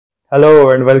Hello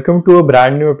and welcome to a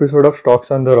brand new episode of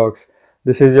Stocks on the Rocks.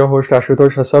 This is your host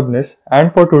Ashutosh Hasabnis,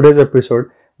 and for today's episode,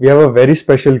 we have a very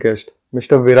special guest,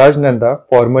 Mr. Viraj Nanda,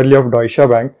 formerly of Deutsche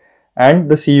Bank and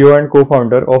the CEO and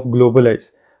co-founder of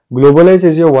Globalise. Globalise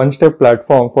is your one-step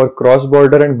platform for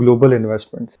cross-border and global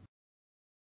investments.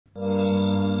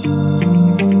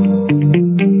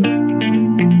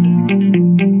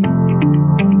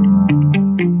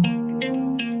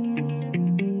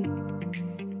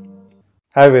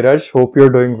 Hi Viraj, hope you're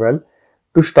doing well.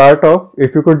 To start off,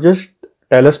 if you could just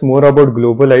tell us more about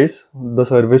Globalize, the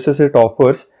services it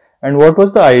offers, and what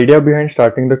was the idea behind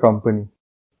starting the company?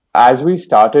 As we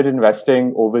started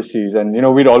investing overseas, and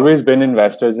we'd always been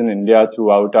investors in India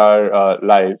throughout our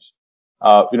lives,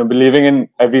 believing in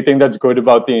everything that's good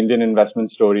about the Indian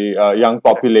investment story, young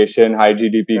population, high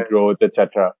GDP growth,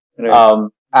 etc. Right.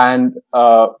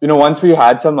 Once we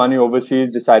had some money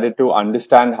overseas, decided to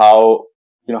understand how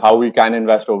we can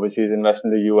invest overseas, invest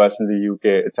in the US and the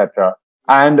UK, etc.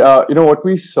 And what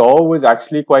we saw was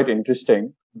actually quite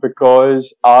interesting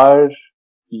because our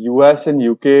US and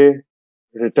UK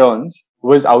returns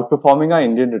was outperforming our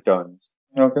Indian returns.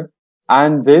 Okay.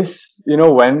 And this,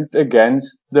 went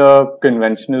against the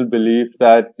conventional belief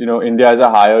that, India has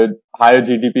a higher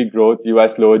GDP growth,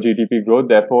 US lower GDP growth,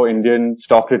 therefore Indian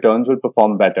stock returns will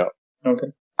perform better. Okay.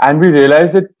 And we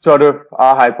realized that sort of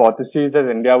our hypothesis that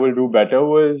India will do better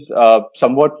was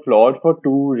somewhat flawed for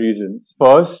two reasons.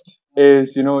 First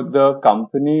is, the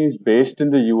companies based in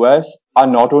the US are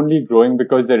not only growing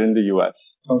because they're in the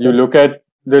US. Okay. You look at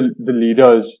the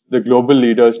leaders, the global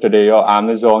leaders today, or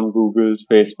Amazon, Google,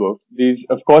 Facebook. These,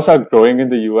 of course, are growing in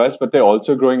the US, but they're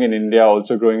also growing in India,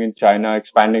 also growing in China,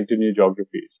 expanding to new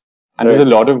geographies. And Right. there's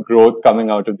a lot of growth coming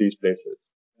out of these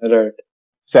places. Right.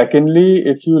 Secondly,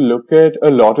 if you look at a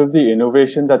lot of the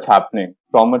innovation that's happening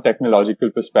from a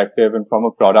technological perspective and from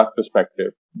a product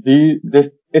perspective,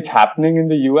 it's happening in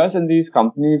the US and these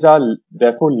companies are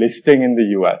therefore listing in the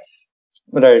US.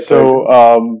 Right. So,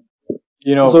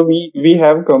 So we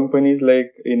have companies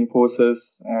like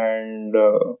Infosys and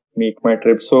Make My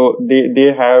Trip. So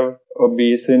they have a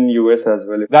base in US as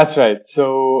well. That's right.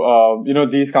 So,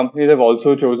 these companies have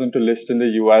also chosen to list in the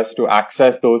US to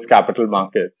access those capital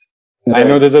markets. I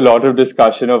know there's a lot of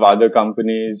discussion of other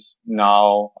companies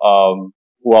now,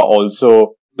 who are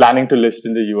also planning to list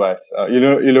in the US.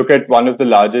 You look at one of the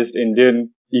largest Indian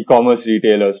e-commerce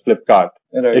retailers, Flipkart.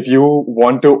 Right. If you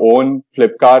want to own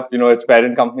Flipkart, its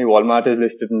parent company Walmart is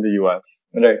listed in the US.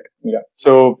 Right. Yeah.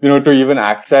 So, to even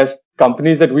access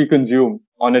companies that we consume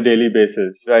on a daily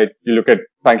basis, right? You look at,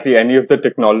 frankly, any of the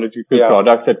technological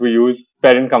products that we use,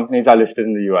 parent companies are listed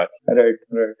in the US. Right.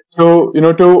 Right. So,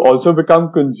 to also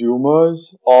become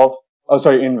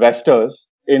investors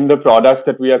in the products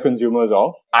that we are consumers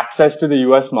of, access to the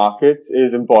US markets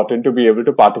is important to be able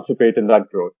to participate in that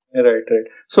growth. Right, right.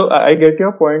 So I get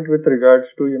your point with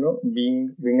regards to,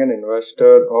 being an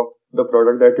investor of the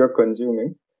product that you're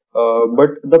consuming.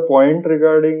 But the point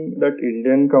regarding that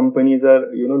Indian companies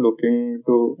are, looking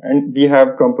to, and we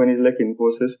have companies like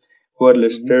Infosys who are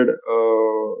listed,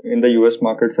 in the US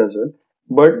markets as well.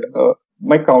 But,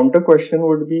 my counter question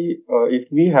would be, if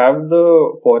we have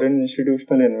the foreign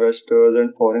institutional investors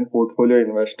and foreign portfolio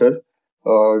investors,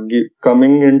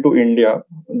 coming into India,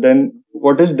 then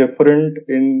what is different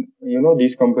in,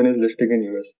 these companies listing in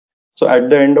US? So at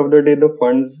the end of the day, the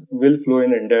funds will flow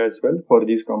in India as well for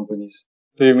these companies.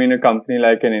 So you mean a company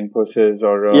like an Infosys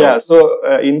or Yeah, so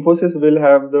Infosys will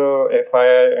have the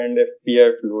FII and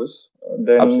FPI flows.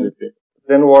 Absolutely.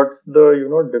 Then what's the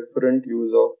different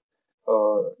use of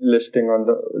listing on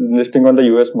the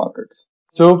US markets?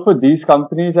 So for these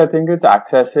companies, I think it's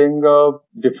accessing a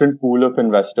different pool of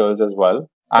investors as well.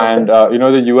 And,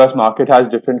 the US market has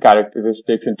different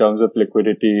characteristics in terms of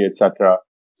liquidity, etc.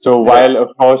 So while,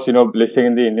 of course, listing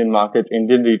in the Indian markets,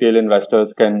 Indian retail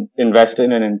investors can invest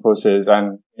in an Infosys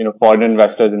and, foreign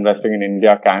investors investing in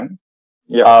India can.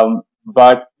 Yeah.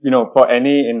 But, for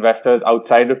any investors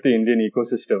outside of the Indian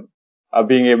ecosystem,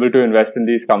 being able to invest in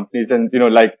these companies and,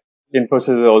 like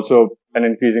Infosys is also an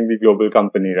increasingly global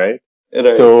company, right?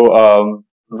 Right. So,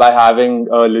 by having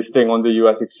a listing on the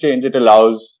US exchange, it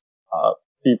allows,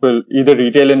 people, either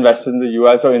retail investors in the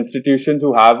US or institutions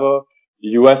who have a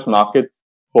US market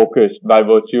focus by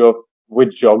virtue of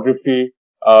which geography,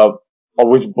 or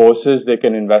which bourses they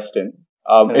can invest in.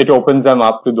 It opens them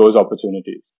up to those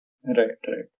opportunities. Right,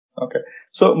 right. Okay.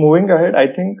 So moving ahead, I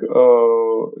think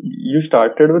you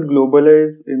started with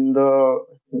Globalize in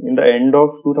the end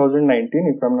of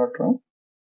 2019, if I'm not wrong.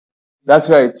 That's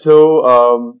right.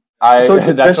 So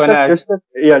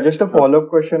just a follow-up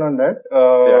question on that.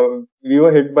 We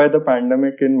were hit by the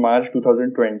pandemic in March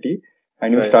 2020,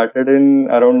 and you Right. started in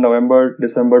around November,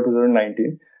 December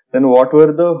 2019, then what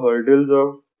were the hurdles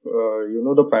of,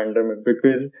 the pandemic?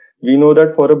 Because we know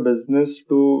that for a business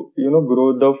to, grow,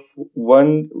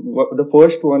 the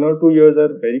first 1 or 2 years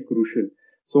are very crucial.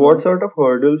 So what sort of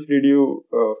hurdles did you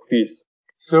face?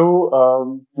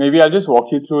 So maybe I'll just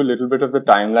walk you through a little bit of the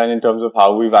timeline in terms of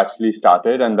how we've actually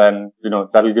started, and then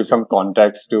that'll give some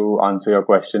context to answer your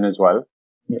question as well.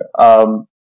 Yeah.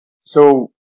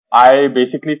 So I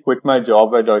basically quit my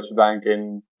job at Deutsche Bank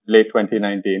in late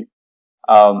 2019,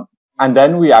 and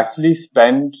then we actually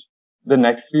spent the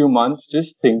next few months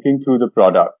just thinking through the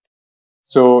product.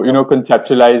 So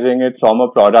conceptualizing it from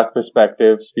a product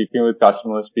perspective, speaking with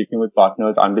customers, speaking with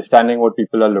partners, understanding what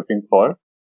people are looking for,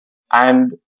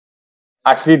 and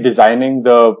actually designing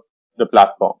the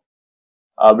platform.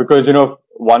 Because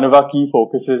one of our key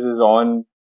focuses is on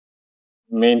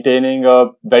maintaining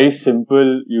a very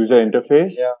simple user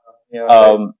interface. Yeah. Yeah.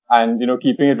 Right. And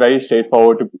keeping it very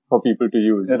straightforward for people to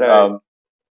use. Right.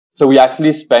 So we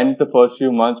actually spent the first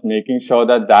few months making sure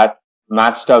that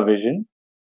matched our vision,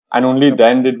 and only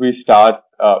then did we start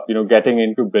getting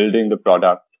into building the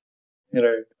product.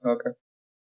 Right. Okay.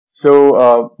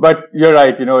 So but you're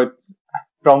right, it's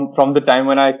from the time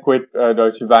when I quit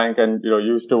Deutsche Bank and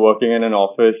used to working in an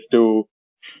office to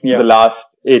the last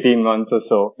 18 months or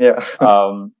so, Yeah.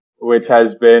 which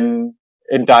has been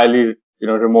entirely,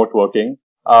 remote working.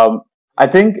 I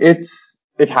think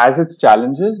it has its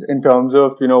challenges in terms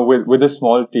of, with a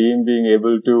small team being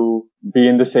able to be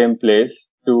in the same place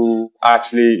to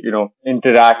actually,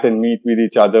 interact and meet with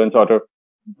each other and sort of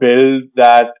build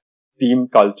that team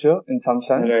culture in some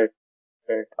sense. Right.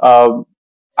 Right.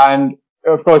 And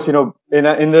of course, in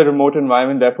the remote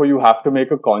environment, therefore you have to make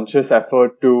a conscious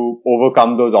effort to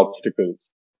overcome those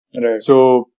obstacles. Right.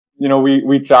 So,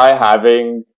 we try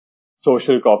having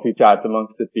social coffee chats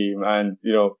amongst the team, and,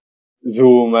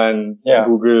 Zoom and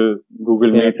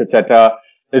Google Yeah. Meets, etc.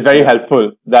 is very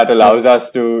helpful. That allows us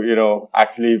to,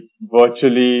 actually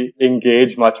virtually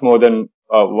engage much more than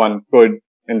one could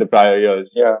in the prior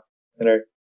years. Yeah. Right.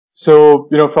 So,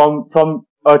 from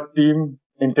a team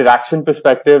interaction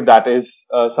perspective, that is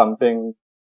something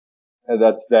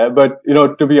that's there. But,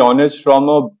 to be honest, from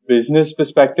a business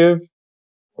perspective,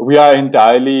 we are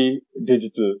entirely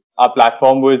digital. Our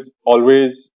platform was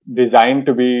always designed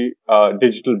to be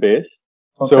digital based.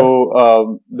 Okay.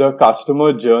 So the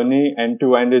customer journey end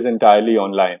to end is entirely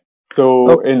online.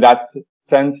 So in that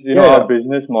sense, our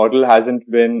business model hasn't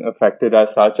been affected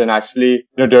as such. And actually,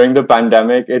 during the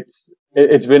pandemic,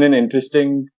 it's been an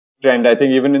interesting trend. I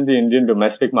think even in the Indian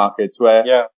domestic markets where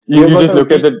you just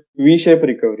look at the V-shaped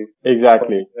recovery.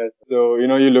 Exactly. So, you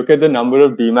look at the number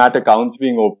of demat accounts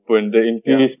being opened, the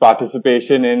increased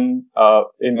participation in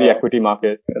the equity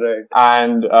market. Right.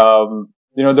 And,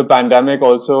 the pandemic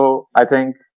also, I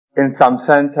think, in some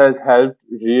sense has helped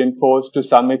reinforce to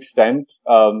some extent,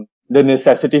 the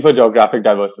necessity for geographic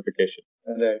diversification.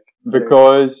 Right.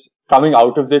 Because coming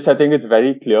out of this, I think it's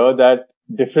very clear that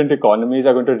different economies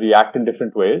are going to react in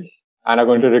different ways and are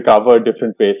going to recover at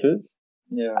different paces.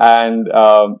 Yeah. And,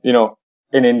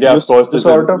 in India, of course, you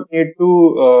sort of need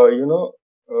to,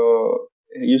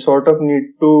 you sort of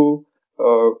need to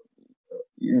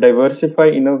diversify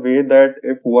in a way that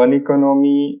if one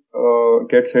economy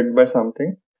gets hit by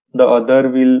something, the other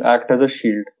will act as a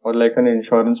shield or like an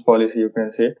insurance policy, you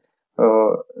can say.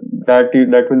 That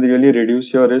will really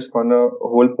reduce your risk on a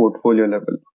whole portfolio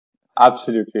level.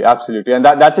 Absolutely, absolutely, and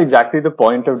that's exactly the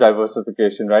point of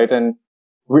diversification, right? And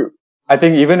I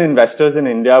think even investors in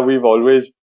India, we've always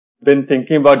been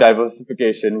thinking about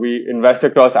diversification. We invest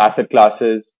across asset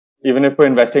classes. Even if we're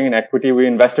investing in equity, we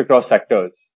invest across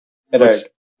sectors. Right.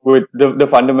 With the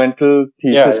fundamental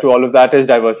thesis to all of that is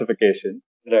diversification.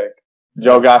 Right.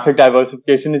 Geographic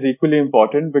diversification is equally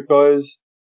important because,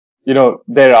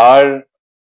 there are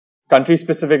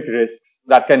country-specific risks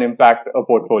that can impact a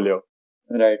portfolio.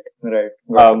 Right. Right.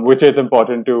 Which is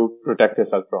important to protect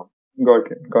yourself from.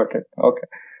 Got it. Got it. Okay.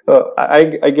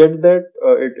 I get that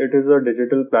it is a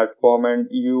digital platform, and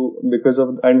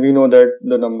we know that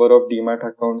the number of demat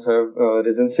accounts have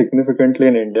risen significantly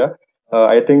in India.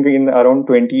 I think in around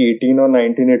 2018 or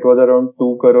 19 it was around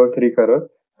 2 crore, 3 crore,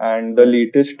 and the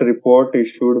latest report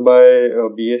issued by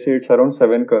BSE, it's around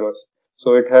 7 crores.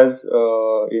 So it has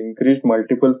increased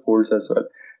multiple folds as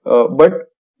well. But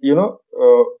you know,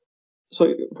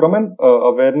 so from an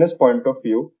awareness point of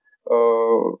view,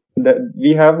 that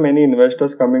we have many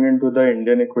investors coming into the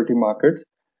Indian equity markets,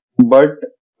 but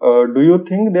do you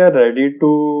think they are ready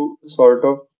to sort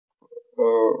of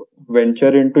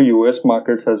venture into US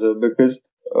markets as well? Because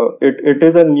it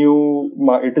is a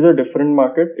it is a different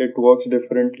market. It works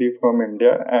differently from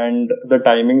India, and the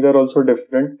timings are also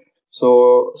different.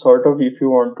 So, sort of, if you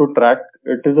want to track,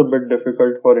 it is a bit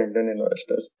difficult for Indian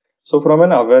investors. So, from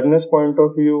an awareness point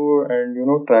of view, and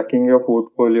tracking your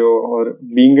portfolio or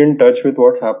being in touch with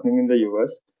what's happening in the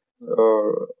US,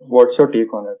 what's your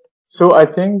take on it? So I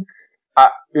think,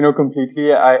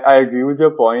 completely, I agree with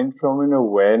your point from an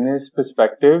awareness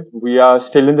perspective. We are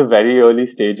still in the very early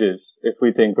stages if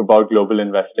we think about global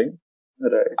investing.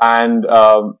 Right, And,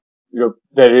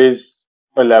 there is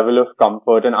a level of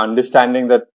comfort and understanding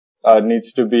that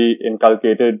needs to be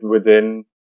inculcated within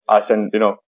us. And,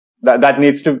 that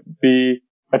needs to be,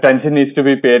 attention needs to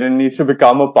be paid and needs to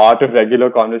become a part of regular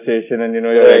conversation and, your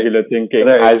right, regular thinking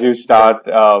right, as you start,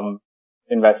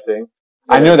 investing.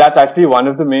 And right, that's actually one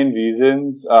of the main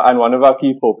reasons and one of our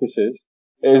key focuses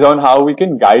is on how we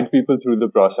can guide people through the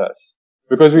process.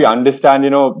 Because we understand,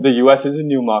 the US is a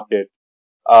new market.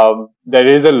 There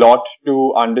is a lot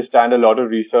to understand, a lot of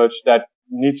research that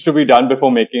needs to be done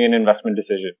before making an investment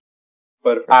decision.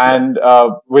 perfect. Yeah, And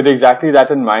with exactly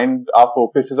that in mind, our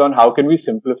focus is on how can we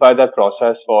simplify that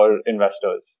process for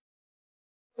investors.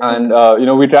 And,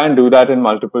 okay, we try and do that in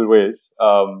multiple ways.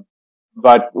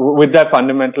 But with that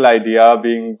fundamental idea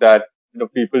being that,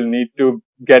 people need to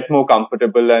get more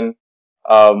comfortable and,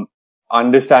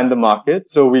 understand the market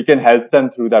so we can help them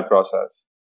through that process.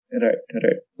 right,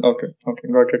 right. Okay, okay,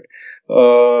 got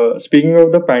it. Speaking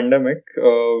of the pandemic,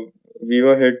 we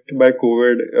were hit by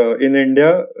COVID in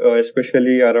India,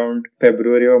 especially around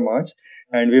February or March,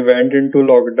 and we went into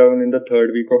lockdown in the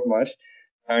third week of March.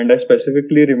 And I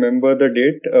specifically remember the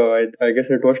date. I guess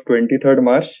it was 23rd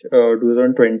March,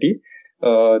 2020.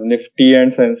 Nifty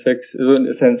and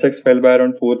Sensex fell by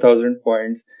around 4,000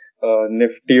 points.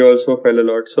 Nifty also fell a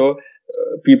lot. So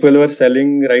people were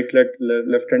selling right,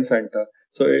 left and center.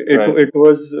 So Right. it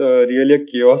was really a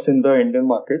chaos in the Indian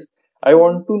markets. I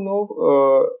want to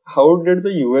know how did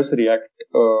the US react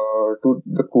to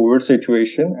the COVID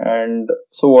situation, and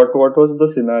so what was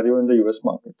the scenario in the US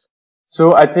markets?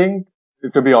 So I think,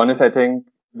 to be honest, I think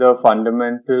the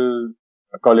fundamental,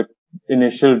 I call it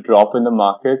initial drop in the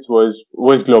markets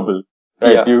was global,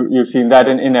 right? Yeah, You've seen that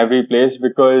in every place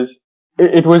because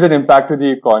it was an impact to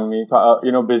the economy.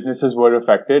 Businesses were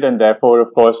affected and therefore,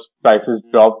 of course, prices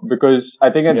dropped because I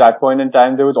think at yeah, that point in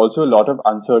time, there was also a lot of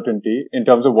uncertainty in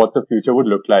terms of what the future would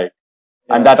look like.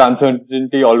 And yeah, that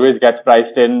uncertainty always gets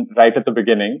priced in right at the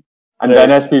beginning. And then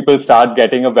right. as people start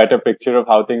getting a better picture of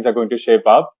how things are going to shape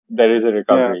up, there is a Yeah.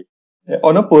 recovery.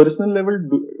 On a personal level,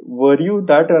 were you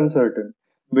that uncertain?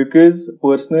 Because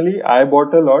personally, I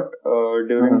bought a lot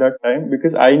during Hmm. that time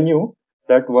because I knew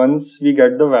that once we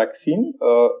get the vaccine,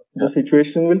 the Yeah.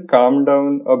 situation will calm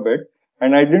down a bit.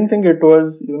 And I didn't think it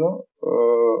was,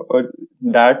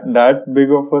 that big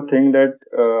of a thing that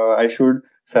I should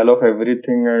sell off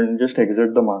everything and just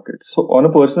exit the market. So on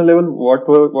a personal level, what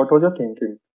was your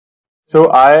thinking? So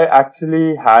I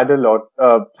actually had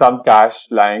some cash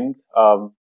lying,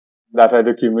 that had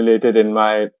accumulated in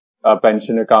my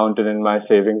pension account and in my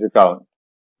savings account.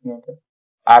 Okay.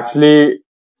 Actually,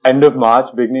 end of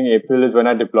March, beginning April is when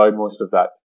I deployed most of that.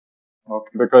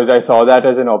 Okay. Because I saw that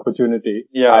as an opportunity.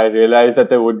 Yeah. I realized that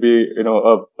there would be,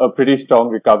 a pretty strong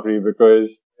recovery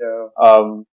because, Yeah.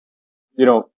 um, you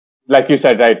know, like you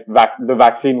said, right, the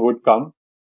vaccine would come,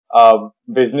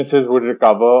 businesses would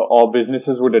recover or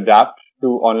businesses would adapt to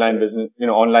online Right. business,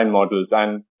 online models.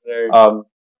 And, Right. um,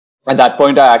 at that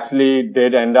point, I actually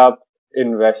did end up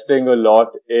investing a lot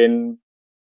in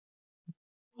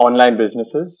online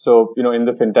businesses. So, in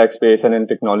the fintech space and in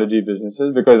technology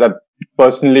businesses, because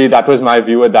personally, that was my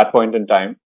view at that point in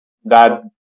time that,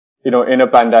 in a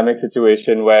pandemic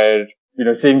situation where,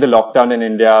 seeing the lockdown in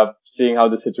India, seeing how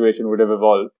the situation would have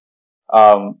evolved,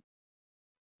 um,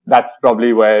 that's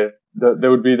probably where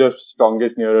there would be the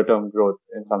strongest nearer term growth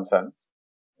in some sense.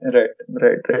 Right,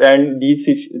 right, right. And these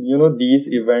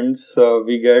events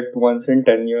we get once in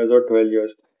 10 years or 12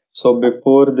 years. So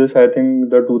before this, I think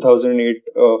the 2008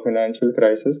 financial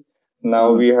crisis.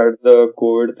 Now Hmm. we had the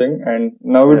COVID thing, and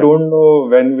now we Yeah. don't know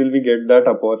when will we get that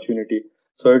opportunity.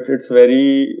 So it's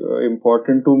very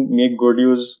important to make good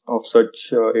use of such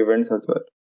events as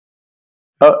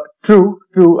well.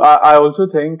 True. I also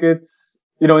think it's,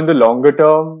 in the longer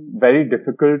term, very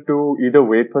difficult to either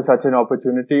wait for such an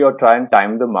opportunity or try and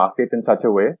time the market in such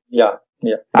a way. Yeah,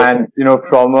 yeah, And, definitely.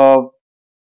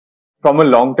 from a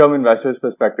long-term investor's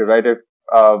perspective, right? If,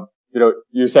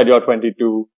 you said you're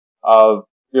 22,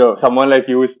 someone like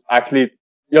you is actually,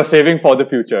 you're saving for the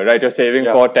future, right? You're saving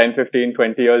Yeah, for 10, 15,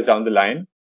 20 years down the line.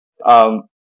 Um,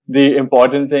 the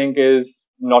important thing is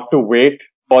not to wait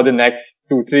for the next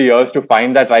 2-3 years to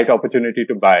find that right opportunity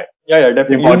to buy. Yeah, The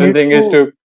definitely. important thing is to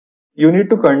You need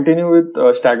to continue with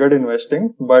staggered investing,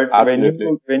 but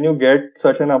absolutely. when you get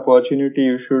such an opportunity,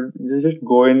 you just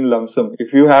go in lump sum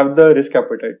if you have the risk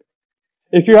appetite.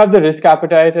 If you have the risk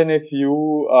appetite and if you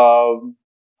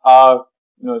are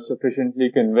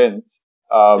sufficiently convinced,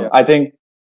 Yeah, I think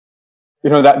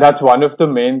that's one of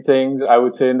the main things I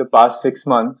would say in the past 6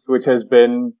 months, which has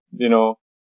been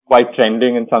quite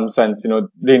trending in some sense.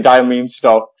 The entire meme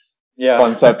stocks yeah,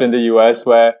 concept in the US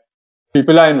where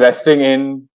people are investing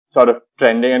in sort of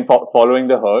trending and following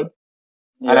the herd.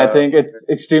 And I yeah, think it's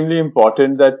extremely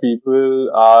important that people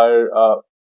are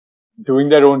doing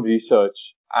their own research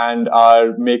and are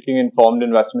making informed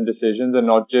investment decisions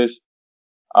and not just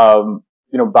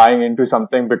buying into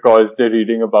something because they're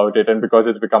reading about it and because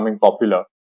it's becoming popular.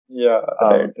 yeah.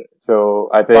 Right. So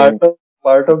I Part think of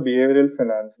part of behavioral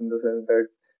finance in the sense that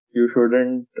you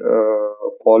shouldn't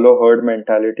follow herd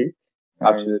mentality. And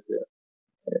absolutely.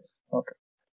 yes, okay.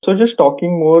 So just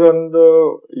talking more on the,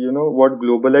 what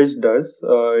Globalize does,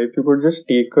 if you could just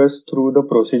take us through the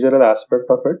procedural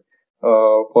aspect of it,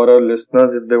 for our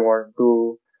listeners if they want to,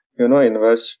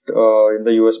 invest in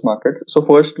the US market. So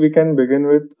first we can begin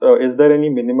with, is there any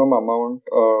minimum amount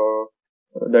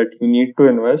that you need to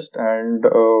invest? And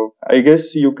I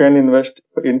guess you can invest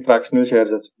in fractional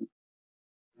shares as well.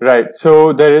 Right.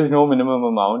 So there is no minimum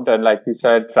amount, and like you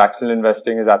said, fractional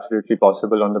investing is absolutely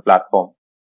possible on the platform.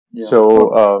 Yeah.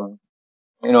 So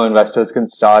investors can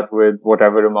start with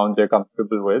whatever amount they're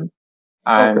comfortable with,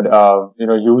 Okay.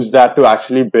 and use that to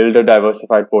actually build a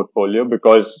diversified portfolio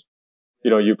because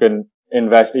you can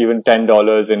invest even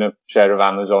 $10 in a share of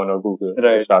Amazon or Google to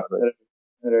Right. start with.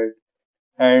 Right. Right.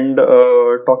 And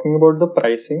talking about the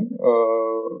pricing,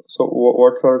 so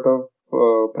what sort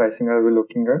of pricing are we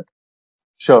looking at?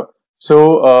 Sure. So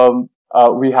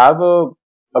we have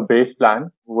a base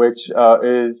plan which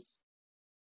is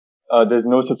there's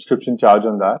no subscription charge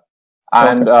on that. Okay.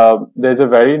 And there's a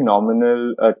very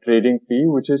nominal trading fee,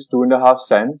 which is 2.5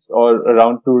 cents or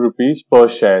around 2 rupees per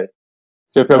share.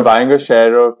 So if you're Okay. buying a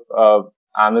share of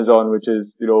Amazon, which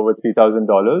is over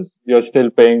 $3,000, you're still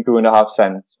paying 2.5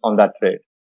 cents on that trade.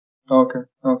 Okay.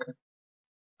 Okay.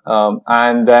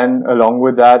 And then along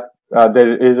with that,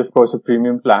 there is of course a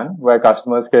premium plan where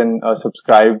customers can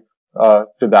subscribe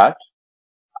to that,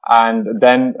 and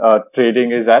then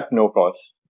trading is at no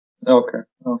cost. Okay.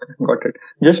 Okay. Got it.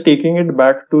 Just taking it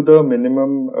back to the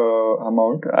minimum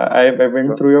amount, I went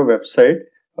Sure. through your website.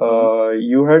 Mm-hmm.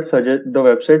 You had the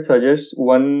website suggests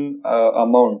one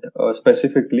amount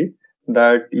specifically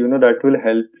that that will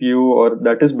help you or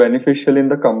that is beneficial in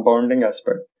the compounding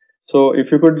aspect. So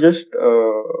if you could just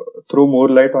throw more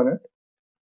light on it.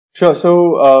 Sure. So,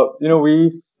 we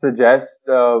suggest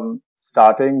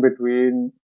starting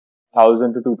between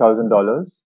 $1,000 to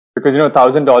 $2,000 because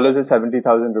 $1,000 is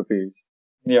 70,000 rupees,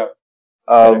 Yeah.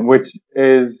 Correct. which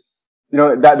is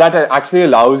that actually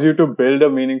allows you to build a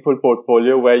meaningful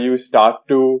portfolio where you start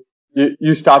to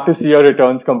see your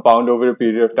returns compound over a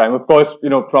period of time. Of course,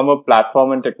 from a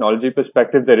platform and technology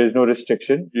perspective, there is no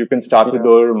restriction. You can start with Yeah.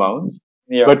 lower amounts,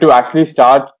 Yeah. but to actually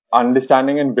start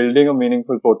understanding and building a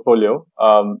meaningful portfolio,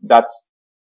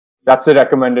 that's the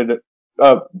recommended,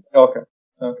 uh, Okay.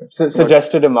 Okay.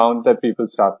 suggested amount that people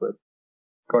start with.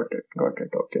 Got it. Got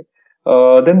it. Okay.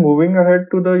 Then moving ahead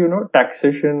to the,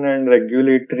 taxation and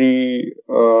regulatory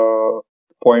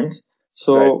points. Right.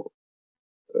 So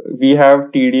we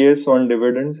have TDS on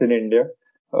dividends in India.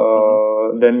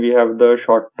 Hmm. Then we have the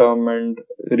short term and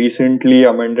recently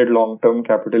amended long term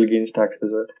capital gains tax as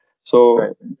well.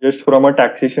 Right. So just from a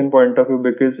taxation point of view,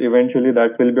 because eventually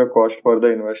that will be a cost for the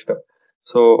investor.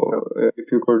 So So,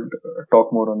 if you could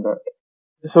talk more on that.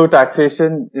 so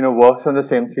taxation, works on the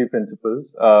same three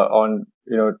principles, on,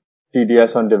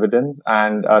 TDS on dividends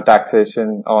and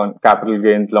taxation on capital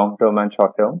gains long term and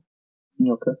short term.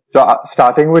 Okay. So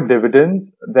starting with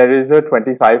dividends, there is a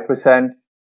 25%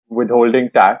 withholding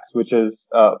tax, which is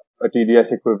a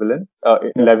TDS equivalent,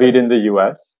 Okay. levied in the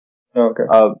US. Okay.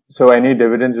 So any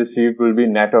dividends received will be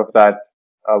net of that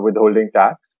withholding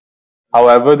tax.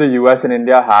 However, the US and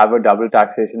India have a double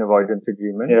taxation avoidance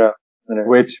agreement, Yeah. Right.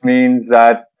 which means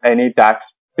that any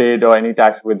tax paid or any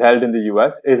tax withheld in the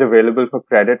US is available for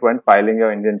credit when filing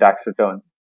your Indian tax return.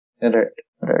 Right.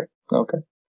 Right. Okay.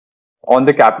 On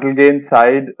the capital gains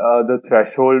side, the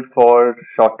threshold for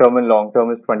short term and long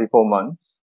term is 24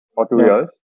 months or two Okay.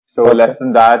 years. So Okay. less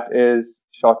than that is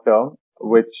short term,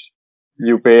 which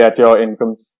you pay at your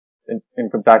income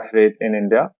tax rate in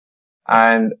India,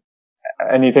 and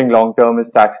anything long term is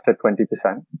taxed at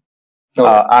 20%.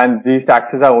 Okay. And these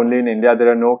taxes are only in India. There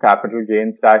are no capital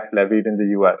gains tax levied in the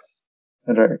US.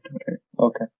 Right, right.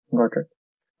 Okay, got it.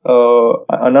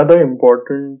 Another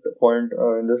important point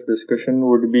in this discussion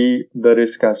would be the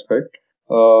risk aspect.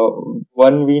 Uh,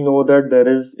 One, we know that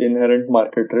there is inherent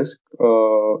market risk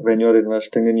when you're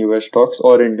investing in US stocks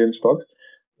or Indian stocks.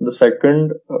 The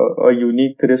second, a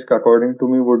unique risk, according to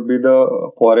me, would be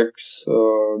the forex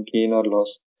gain or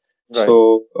loss. Right.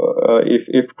 So,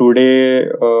 if today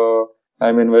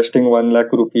I'm investing 1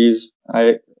 lakh rupees,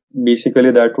 I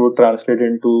basically that would translate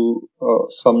into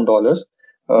some dollars.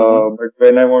 Mm-hmm. But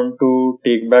when I want to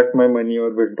take back my money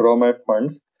or withdraw my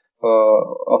funds,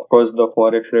 of course the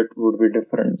forex rate would be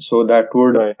different. So that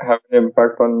would Right. have an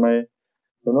impact on my,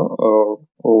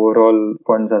 overall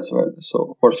funds as well.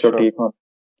 So what's your Sure. take on?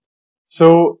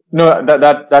 So no,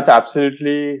 that's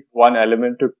absolutely one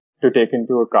element to take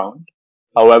into account.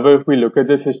 However, if we look at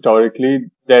this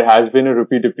historically, there has been a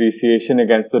rupee depreciation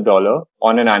against the dollar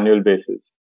on an annual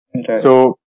basis. Right.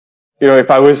 So,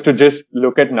 if I was to just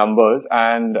look at numbers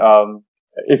and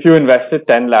if you invested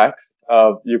 10 lakhs,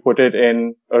 you put it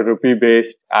in a rupee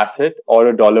based asset or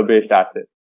a dollar based asset.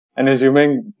 And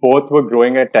assuming both were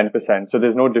growing at 10%, so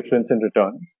there's no difference in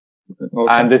returns.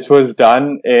 Okay. And this was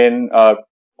done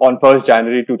on 1st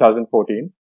January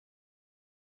 2014.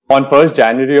 On 1st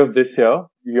January of this year,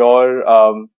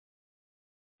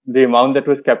 the amount that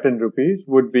was kept in rupees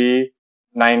would be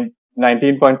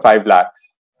 19.5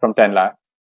 lakhs from 10 lakhs.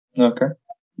 Okay.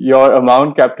 Your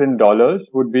amount kept in dollars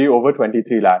would be over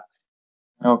 23 lakhs.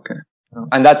 Okay.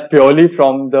 And that's purely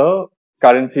from the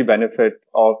currency benefit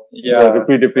of the Yeah.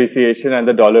 rupee depreciation and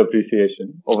the dollar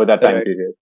appreciation over that time Right.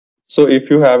 period. So if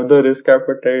you have the risk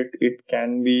appetite, it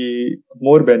can be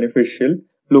more beneficial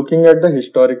looking at the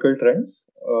historical trends,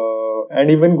 and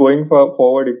even going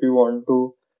forward if you want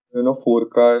to,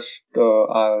 forecast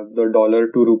the dollar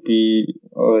to rupee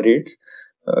rates,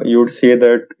 you would say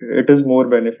that it is more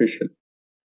beneficial.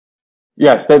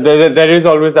 Yes, there is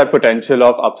always that potential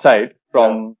of upside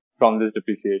Yeah. from this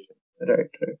depreciation.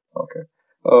 Right, right. Okay.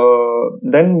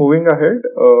 Then moving ahead,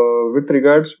 with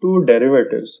regards to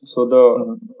derivatives. So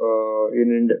Mhm. in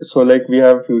India, so like we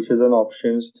have futures and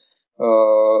options.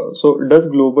 So does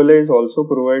Globalize also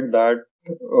provide that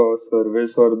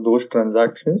service or those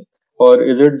transactions, or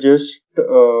is it just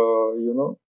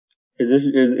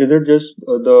is it just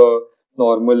the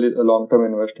normal long-term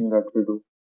investing that we do?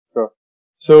 Sure.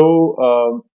 So,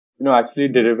 actually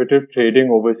derivative trading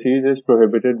overseas is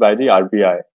prohibited by the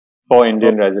RBI for Oh,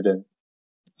 Indian residents.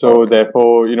 So okay.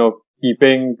 therefore,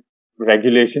 keeping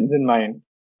regulations in mind,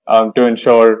 to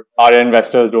ensure our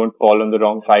investors don't fall on the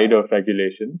wrong side of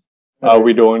regulations, Right.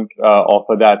 we don't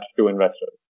offer that to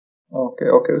investors. Okay,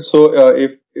 okay. So,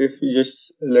 if you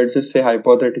just let's just say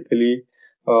hypothetically,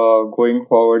 going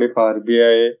forward, if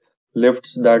RBI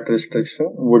lifts that restriction,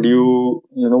 would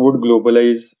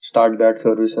Globalize start that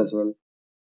service as well?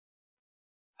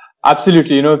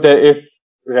 Absolutely. If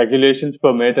regulations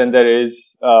permit and there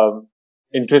is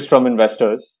interest from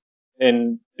investors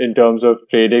in terms of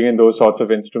trading in those sorts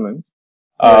of instruments,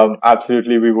 Right,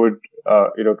 absolutely we would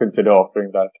consider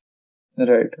offering that.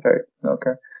 right, right.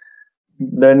 Okay.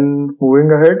 Then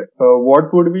moving ahead,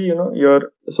 what would be,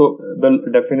 so the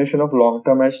definition of long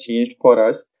term has changed for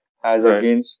us as Right.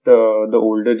 against the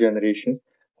older generation.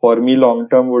 For me, long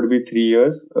term would be 3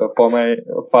 years. For my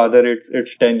father,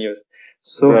 it's 10 years.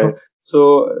 Right. So,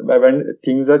 when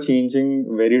things are changing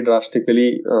very drastically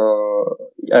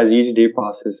as each day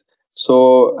passes.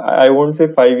 So I won't say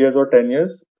 5 years or 10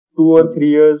 years, 2 or 3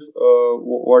 years.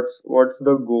 What's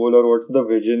the goal or what's the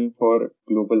vision for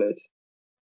Globalize?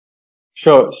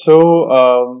 Sure. So,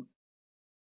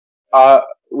 uh,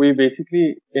 we basically,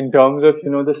 in terms of,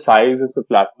 the size of the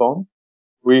platform,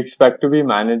 we expect to be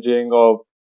managing of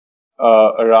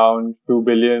around $2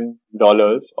 billion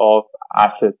of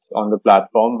assets on the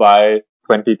platform by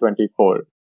 2024.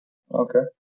 Okay.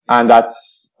 And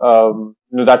that's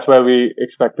where we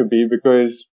expect to be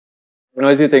because,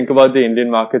 as you think about the Indian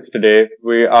markets today,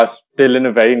 we are still in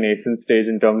a very nascent stage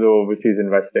in terms of overseas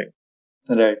investing.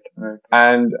 Right, right,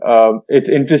 And, it's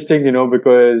interesting,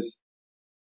 because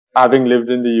having lived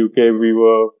in the UK,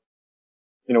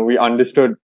 we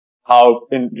understood how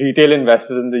retail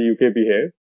investors in the UK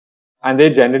behave, and they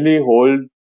generally hold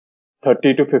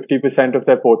 30 to 50% of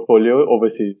their portfolio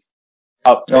overseas,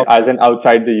 as okay, in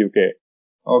outside the UK.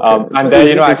 okay. So And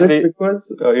there, actually,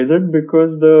 is it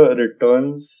because the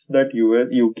returns that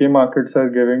UK markets are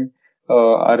giving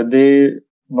are they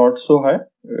not so high?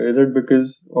 Is it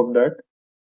because of that?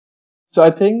 so I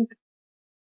think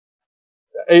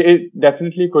it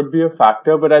definitely could be a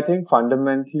factor, but I think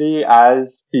fundamentally,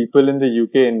 as people in the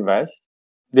UK invest,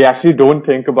 they actually don't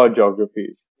think about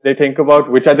geographies. They think about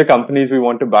which are the companies we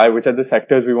want to buy, which are the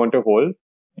sectors we want to hold.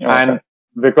 Okay. And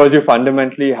because you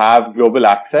fundamentally have global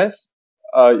access,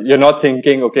 you're not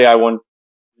thinking, okay, I want,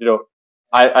 you know,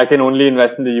 I can only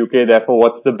invest in the UK, therefore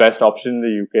what's the best option in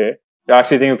the UK? You're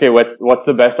actually thinking, okay, what's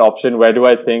the best option? Where do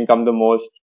I think I'm the most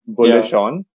Yeah. bullish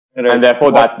on? And Right.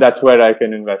 therefore that's where I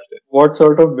can invest in. What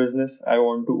sort of business I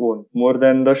want to own? More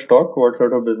than the stock, what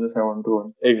sort of business I want to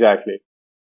own? Exactly.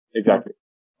 Okay. Exactly.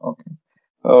 Okay.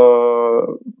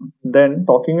 Then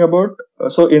talking about,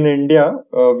 so in India,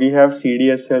 we have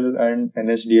CDSL and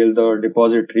NSDL, the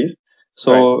depositories. Right.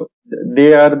 So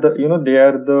they are the, they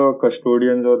are the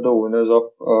custodians or the owners of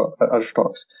our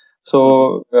stocks. Hmm.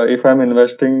 So if I'm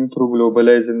investing through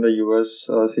Globalize in the US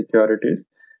securities,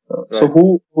 so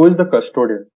Right. who is the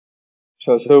custodian?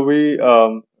 So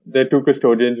there are two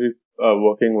custodians we're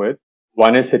working with.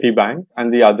 One is Citibank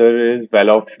and the other is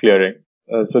Velox Clearing.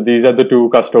 So these are the two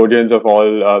custodians of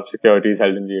all securities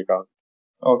held in the account.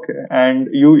 Okay. And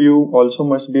you also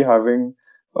must be having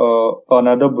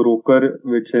another broker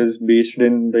which is based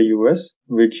in the US,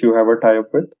 which you have a tie-up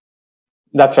with.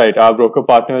 That's right. Our broker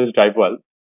partner is DriveWell,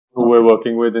 who we're Okay.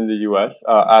 working with in the US,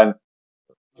 and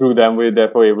through them we're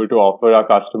therefore able to offer our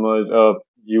customers a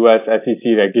US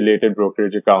SEC regulated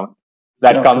brokerage account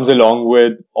that Okay. comes along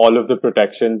with all of the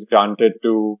protections granted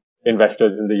to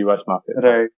investors in the US market.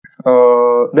 Right.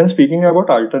 Then speaking about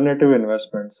alternative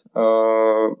investments,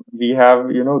 we have,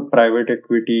 private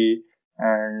equity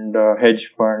and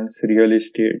hedge funds, real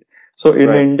estate. So in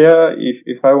Right. India,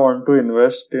 if I want to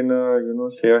invest in a,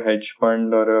 say a hedge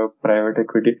fund or a private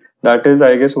equity, that is,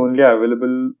 I guess, only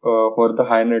available for the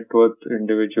high net worth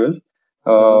individuals.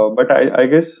 Mhm. But I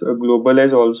guess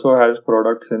Globalize also has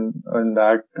products in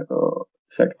that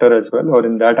sector as well, or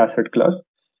in that asset class.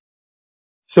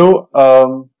 So,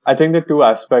 I think there are two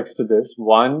aspects to this.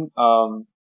 One,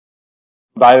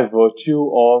 by virtue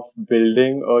of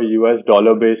building a US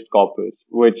dollar based corpus,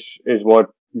 which is what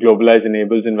Globalize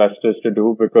enables investors to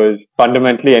do because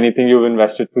fundamentally anything you've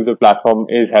invested through the platform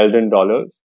is held in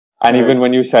dollars. And Right. even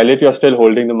when you sell it, you're still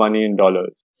holding the money in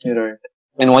dollars. Right.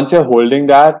 And once you're holding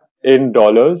that in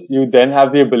dollars, you then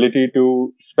have the ability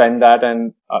to spend that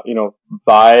and,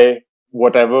 buy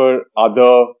whatever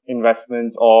other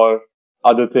investments or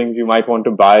other things you might want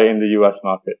to buy in the US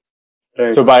market.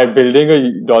 Right. So by building a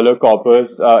dollar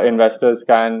corpus, investors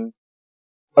can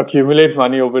accumulate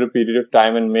money over a period of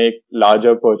time and make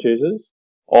larger purchases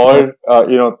or,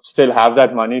 still have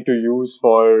that money to use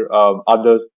for,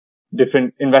 other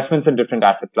different investments in different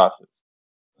asset classes.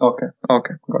 Okay,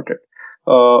 okay, got it.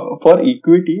 For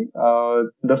equity,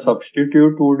 the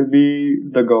substitute would be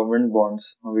the government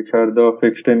bonds, which are the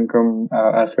fixed income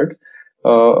assets.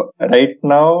 Right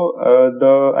now,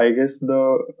 I guess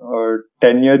the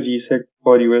 10-year GSEC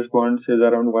for US bonds is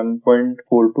around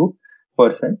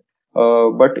 1.42%.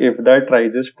 But if that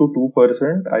rises to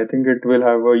 2%, I think it will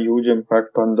have a huge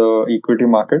impact on the equity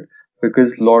market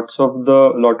because lot of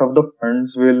the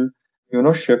funds will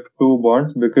shift to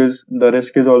bonds because the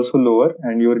risk is also lower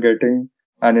and you're getting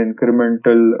an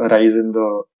incremental rise in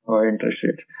the interest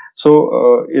rates.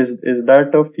 So is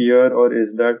that a fear or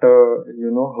is that a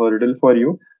hurdle for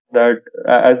you that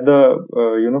as the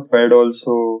Fed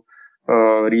also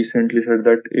recently said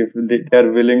that if they are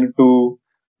willing to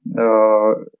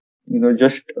uh,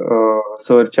 just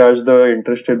surcharge the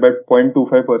interest rate by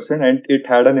 0.25%, and it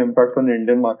had an impact on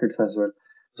Indian markets as well.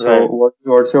 So Right.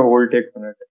 what's your whole take on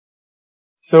it?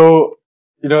 So,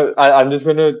 I'm just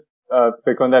going to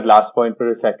pick on that last point for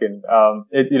a second.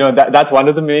 That's one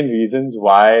of the main reasons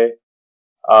why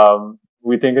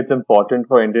we think it's important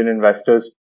for Indian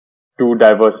investors to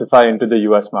diversify into the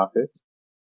US markets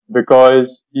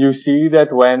because you see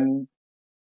that when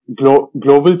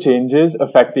global changes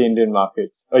affect the Indian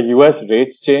markets, a US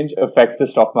rates change affects the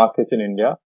stock markets in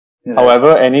India. Right.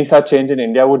 However, any such change in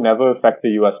India would never affect the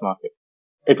US market.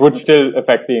 It would still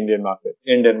affect the Indian market.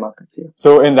 Indian markets, yeah.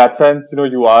 So in that sense,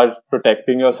 you are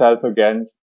protecting yourself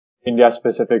against India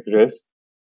specific risks.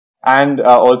 And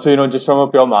also, just from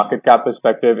a pure market cap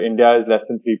perspective, India is less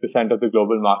than 3% of the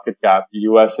global market cap.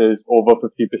 US is over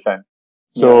 50%.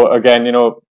 Yeah. So again,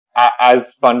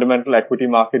 as fundamental equity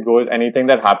market goes, anything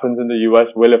that happens in the US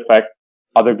will affect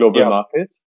other global Yeah.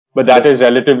 markets, but that is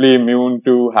relatively immune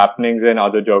to happenings in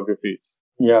other geographies.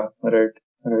 Yeah. Right.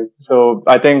 Right. So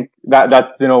I think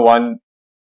that's, one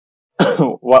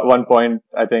one point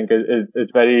I think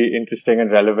is very interesting and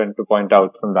relevant to point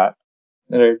out from that.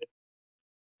 Right.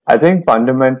 I think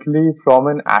fundamentally from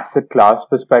an asset class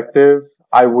perspective,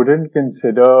 I wouldn't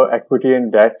consider equity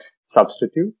and debt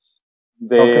substitutes.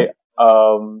 Okay. They,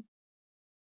 um,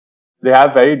 they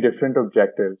have very different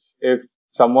objectives. If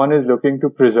someone is looking to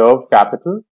preserve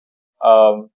capital,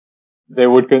 um, they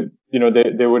would,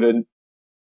 they would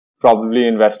probably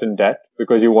invest in debt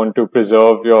because you want to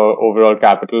preserve your overall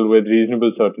capital with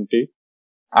reasonable certainty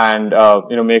and,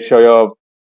 make sure you're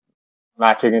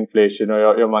matching inflation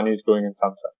or your money is growing in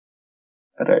some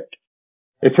sense. Right.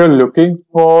 If you're looking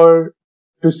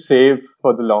to save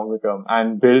for the longer term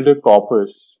and build a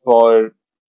corpus for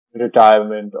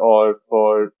retirement or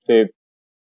for, say,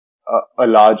 a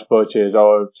large purchase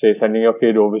or, say, sending your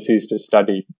kid overseas to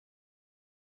study,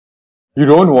 you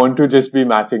don't want to just be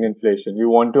matching inflation. You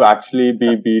want to actually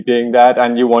be beating that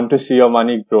and you want to see your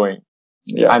money growing.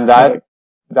 Yeah. And Right.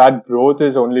 that growth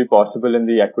is only possible in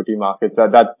the equity markets.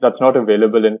 That's not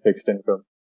available in fixed income.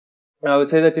 And I would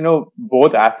say that,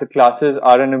 both asset classes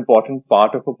are an important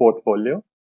part of a portfolio,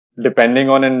 depending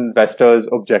on an investor's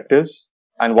objectives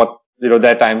and what,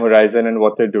 their time horizon and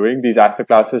what they're doing. These asset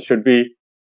classes should be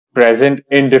present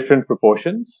in different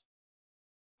proportions.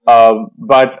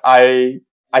 But I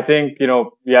think,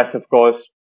 yes, of course,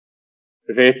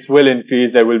 rates will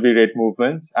increase. There will be rate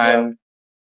movements and,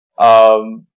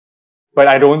 um, but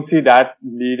I don't see that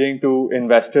leading to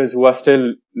investors who are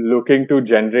still looking to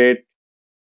generate,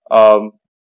 um,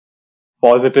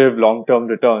 positive long-term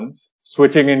returns,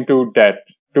 switching into debt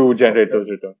to generate Okay. those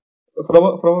returns.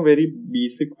 From a very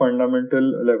basic fundamental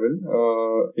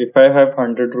level, if I have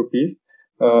 100 rupees,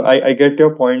 I get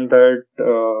your point that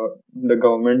the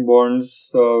government bonds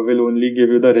will only give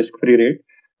you the risk-free rate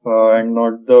and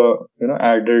not the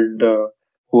added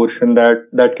portion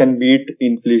that can beat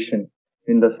inflation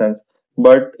in the sense.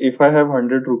 But if I have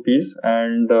 100 rupees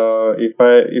and if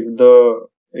the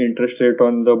interest rate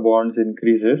on the bonds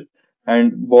increases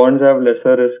and bonds have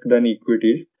lesser risk than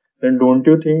equities, then don't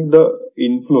you think the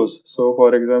inflows? So,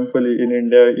 for example, in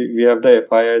India, we have the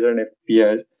FIIs and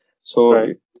FPIs. So,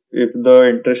 Right. if the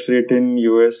interest rate in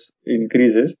US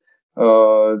increases,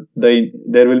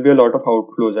 there will be a lot of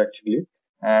outflows actually,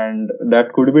 and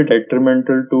that could be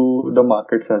detrimental to the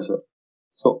markets as well.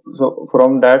 So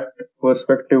from that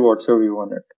perspective, what's your view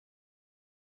on it?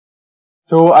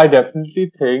 So I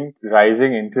definitely think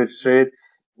rising interest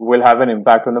rates will have an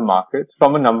impact on the markets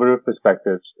from a number of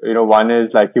perspectives. One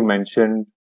is, like you mentioned,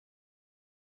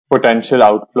 potential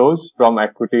outflows from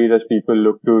equities as people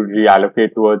look to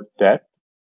reallocate towards debt.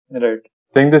 Right.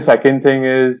 I think the second thing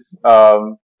is,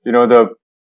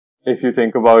 if you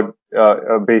think about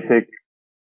basic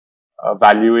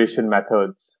valuation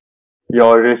methods,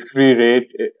 your risk-free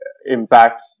rate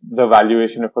impacts the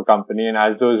valuation of a company, and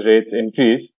as those rates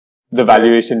increase, the Right.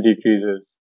 valuation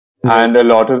decreases. Right. And a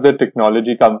lot of the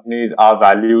technology companies are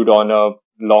valued on a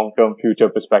long-term future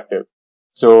perspective.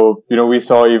 So, we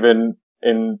saw even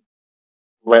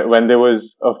when there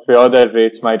was a fear that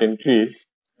rates might increase,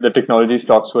 the technology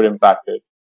stocks were impacted.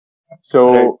 Right.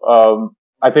 So,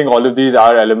 I think all of these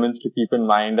are elements to keep in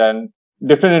mind, and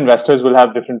different investors will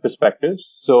have different perspectives.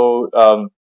 So,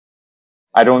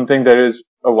 I don't think there is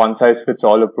a one size fits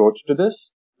all approach to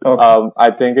this. Okay.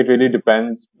 I think it really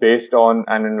depends based on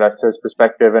an investor's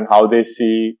perspective and how they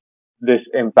see this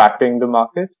impacting the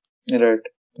markets. Right.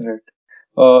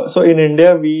 Right. So in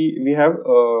India, we have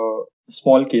a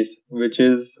small case which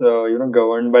is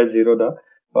governed by Zerodha.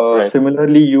 Right.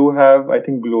 Similarly, you have I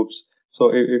think globes. So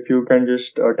if you can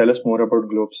just tell us more about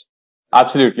globes.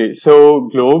 Absolutely. So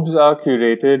globes are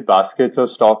curated baskets of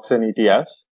stocks and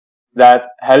ETFs that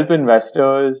help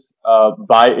investors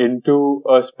buy into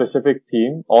a specific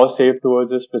theme or save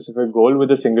towards a specific goal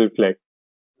with a single click.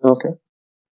 Okay.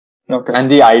 Okay. And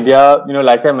the idea,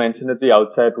 like I mentioned at the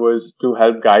outset, was to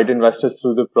help guide investors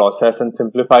through the process and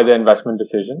simplify their investment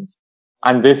decisions.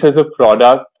 And this is a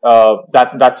product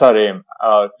that's our aim,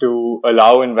 to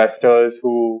allow investors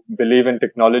who believe in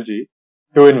technology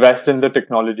to invest in the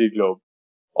technology globe,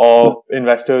 or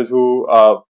investors who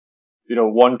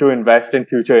want to invest in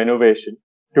future innovation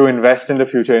to invest in the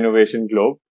future innovation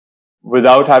globe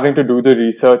without having to do the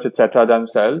research, etc.,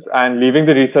 themselves, and leaving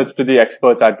the research to the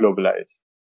experts at Globalise.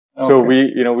 So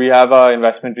Okay. we have our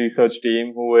investment research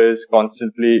team who is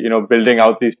constantly, building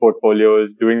out these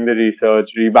portfolios, doing the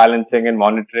research, rebalancing and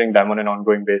monitoring them on an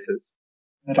ongoing basis.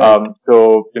 Right.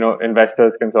 So,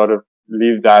 investors can sort of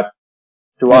leave that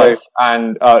to Right. us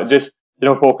and, just,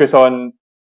 focus on,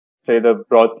 say, the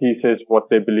broad thesis, what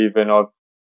they believe in, or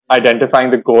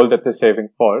identifying the goal that they're saving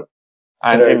for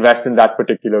and Right. invest in that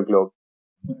particular globe.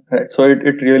 Right. So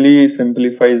it really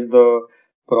simplifies the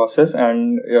process.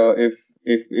 And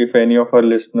if any of our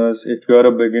listeners, if you are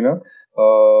a beginner,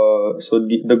 so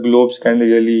the globes can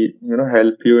really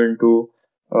help you into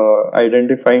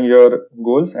identifying your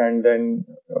goals and then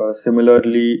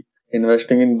similarly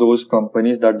investing in those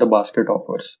companies that the basket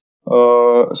offers.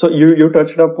 So you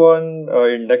touched upon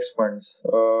index funds.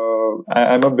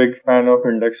 I'm a big fan of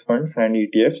index funds and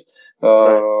ETFs.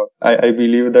 Right. I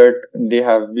believe that they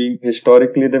have been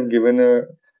historically they've given a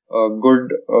good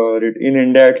rate in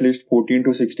India at least 14 to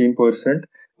 16%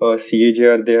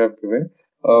 CAGR they have given.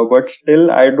 But still,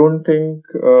 I don't think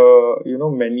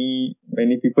many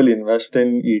people invest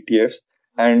in ETFs,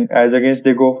 and as against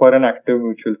they go for an active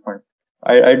mutual fund.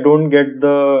 I don't get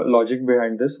the logic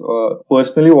behind this.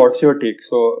 Personally, what's your take?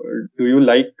 So, do you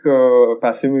like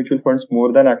passive mutual funds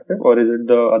more than active, or is it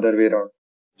the other way around?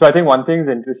 So I think one thing is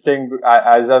interesting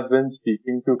as I've been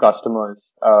speaking to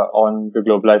customers on the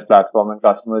Globalized platform and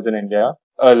customers in India,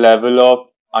 a level of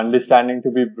understanding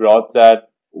to be brought that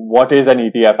what is an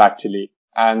ETF actually,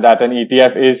 and that an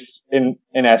ETF is in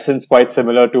essence quite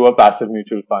similar to a passive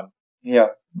mutual fund, Yeah,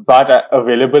 but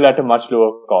available at a much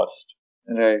lower cost.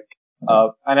 right.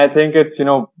 And I think it's,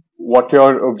 what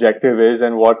your objective is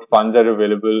and what funds are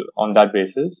available on that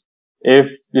basis.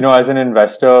 If, as an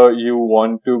investor, you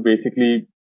want to basically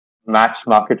match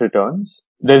market returns,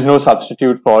 there's no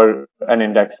substitute for an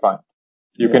index fund.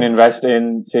 You can Yeah, invest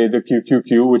in, say, the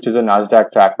QQQ, which is a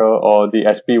Nasdaq tracker, or the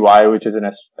SPY, which is an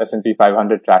S&P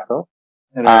 500 tracker,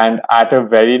 right. and at a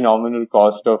very nominal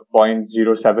cost of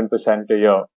 0.07% a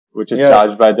year, which is Yeah,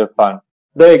 charged by the fund.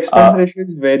 the expense Uh, ratio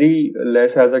is very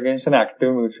less as against an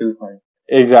active mutual fund.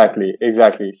 Exactly,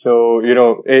 exactly. So,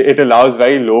 it allows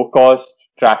very low cost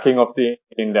tracking of the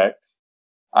index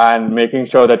and making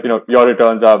sure that, your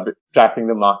returns are tracking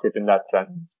the market in that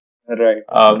sense. Right,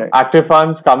 right, Active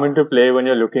funds come into play when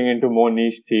you're looking into more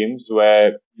niche themes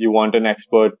where you want an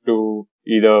expert to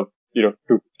either,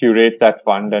 to curate that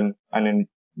fund and then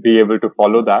be able to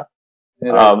follow that.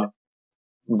 right, Um,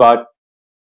 but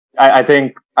I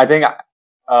think,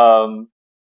 um,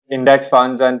 index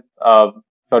funds and,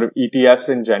 sort of ETFs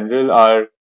in general are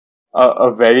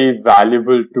a very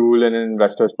valuable tool in an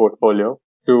investor's portfolio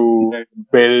to right,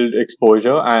 build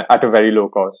exposure at a very low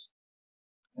cost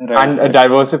right, and a right,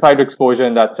 diversified exposure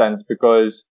in that sense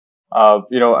because,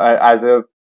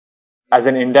 as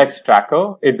an index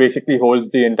tracker, it basically holds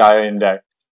the entire index.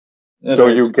 So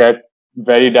right. you get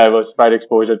very diversified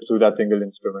exposure through that single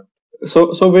instrument.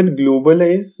 So with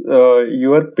Globalize,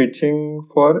 you are pitching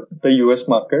for the US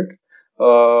market.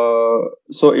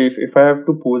 So if I have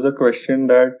to pose a question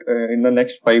that in the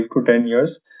next 5 to 10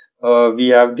 years, we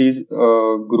have these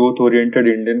growth-oriented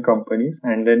Indian companies,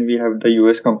 and then we have the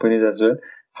US companies as well.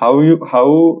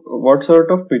 What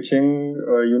sort of pitching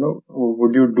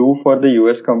would you do for the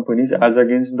US companies as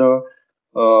against the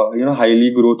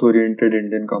highly growth-oriented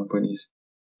Indian companies?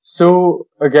 So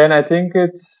again, I think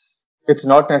it's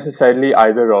not necessarily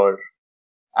either or.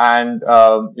 And,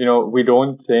 we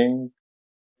don't think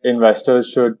investors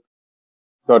should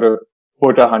sort of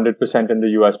put 100% in the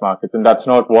US markets. And that's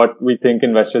not what we think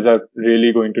investors are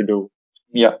really going to do.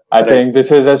 Yeah, I right, think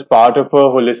this is as part of a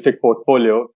holistic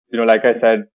portfolio. Like I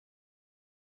said,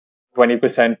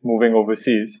 20% moving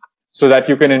overseas so that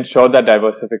you can ensure that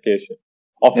diversification.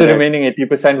 Of the right. remaining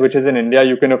 80%, which is in India,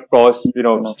 you can of course,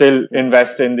 still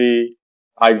invest in the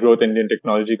high growth Indian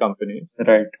technology companies.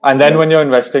 Right, And then right, when you're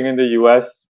investing in the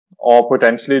US or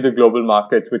potentially the global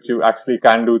markets, which you actually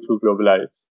can do through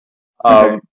Globalize,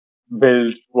 right, um,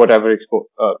 build whatever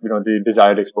the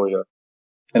desired exposure.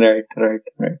 right.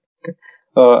 Okay.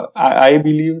 I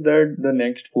believe that the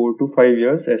next 4 to 5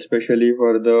 years, especially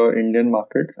for the Indian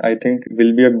markets, I think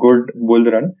will be a good bull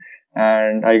run.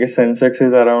 And I guess Sensex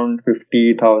is around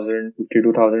 50,000,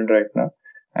 52,000 right now.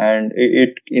 And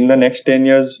it in the next 10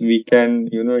 years, we can,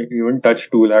 even touch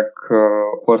 2 lakh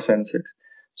for Sensex.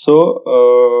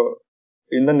 So,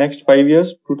 in the next 5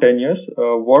 years to 10 years,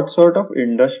 what sort of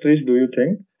industries do you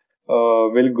think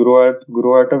will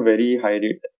grow at a very high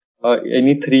rate?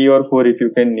 Any three or four, if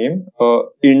you can name,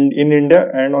 in India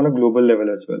and on a global level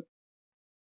as well.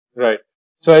 Right.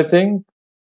 So I think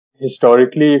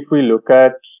historically, if we look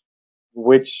at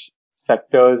which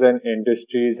sectors and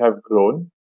industries have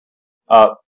grown,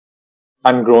 uh,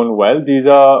 and grown well, these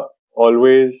are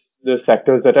always the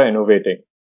sectors that are innovating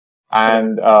Right,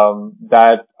 and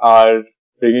that are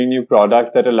bringing new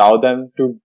products that allow them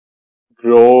to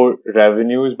grow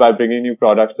revenues by bringing new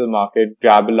products to the market,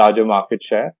 grab a larger market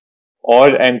share,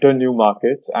 or enter new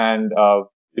markets and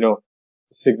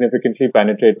significantly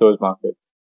penetrate those markets.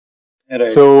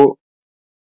 right, So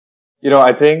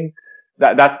I think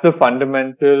that's the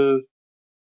fundamental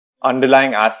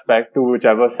underlying aspect to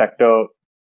whichever sector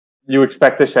you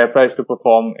expect the share price to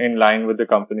perform in line with the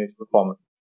company's performance.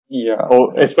 yeah,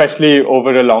 Oh, right, especially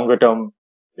over a longer term,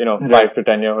 right, 5 to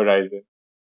 10 year horizon.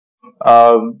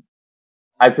 Um,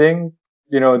 I think,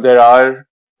 there are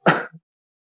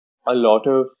a lot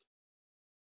of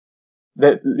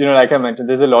that, like I mentioned,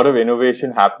 there's a lot of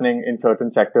innovation happening in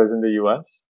certain sectors in the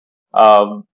US.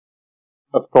 Um,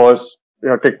 of course,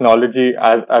 technology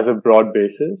as a broad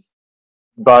basis.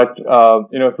 But,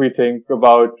 if we think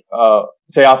about,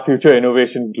 say our future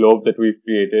innovation globe that we've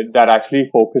created that actually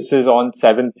focuses on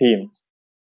 7 themes,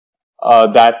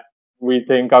 that we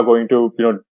think are going to,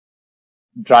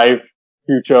 drive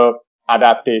future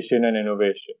adaptation and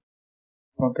innovation.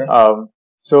 Okay.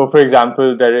 So for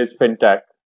example, there is fintech,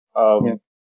 Yeah.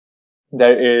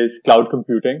 there is cloud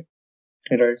computing,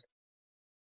 Right.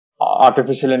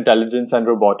 artificial intelligence and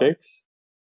robotics,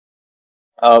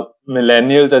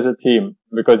 millennials as a theme,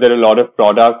 because there are a lot of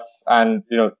products and,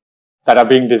 that are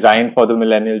being designed for the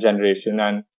millennial generation.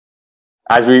 And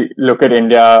as we look at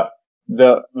India,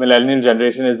 the millennial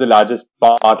generation is the largest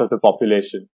part of the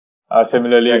population.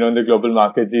 Similarly, Right. in the global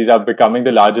market, these are becoming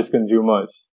the largest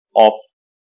consumers of,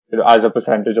 as a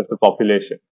percentage of the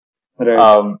population. Right.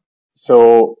 Um,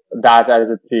 so that as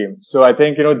a theme. So I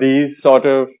think, these sort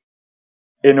of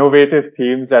innovative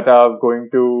themes that are going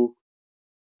to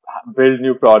build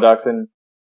new products and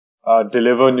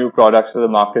deliver new products to the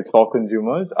markets for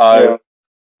consumers are Yeah.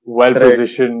 well Right.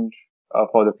 positioned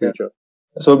for the Yeah. future.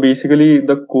 So basically,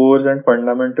 the cores and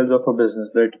fundamentals of a business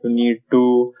that you need to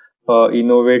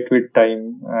innovate with time,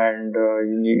 and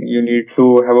you need to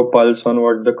have a pulse on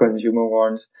what the consumer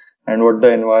wants and what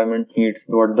the environment needs,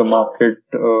 what the market,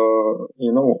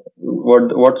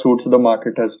 what suits the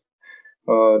market as.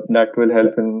 That will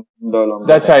help in the longer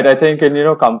That's term. right. I think,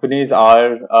 and companies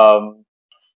are,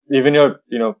 even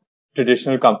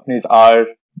traditional companies are,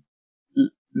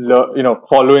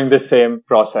 following the same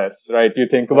process, right? You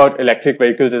think about electric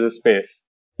vehicles as a space.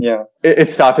 Yeah.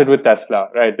 It started with Tesla,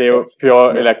 right? They were Yes.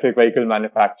 pure Yeah. electric vehicle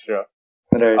manufacturer.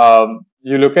 Right.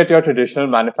 You look at your traditional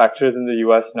manufacturers in the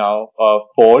US now.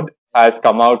 Ford has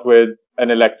come out with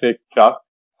an electric truck,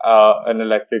 an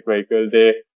electric vehicle.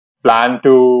 They plan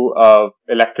to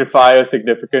electrify a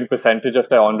significant percentage of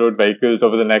their on-road vehicles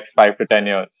over the next 5 to 10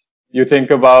 years. You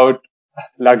think about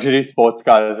luxury sports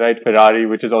cars, right? Ferrari,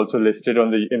 which is also listed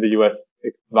in the US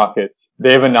markets.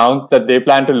 They've announced that they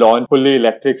plan to launch fully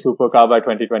electric supercar by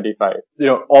 2025.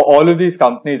 All of these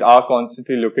companies are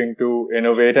constantly looking to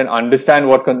innovate and understand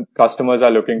what customers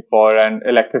are looking for, and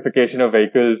electrification of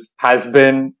vehicles has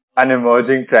been an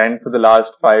emerging trend for the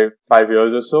last five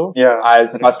years or so. Yeah.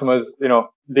 As customers,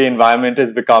 the environment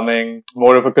is becoming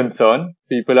more of a concern.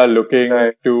 People are looking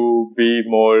Right. to be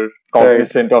more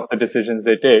cognizant of the decisions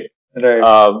they take.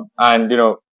 Right. And,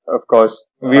 of course,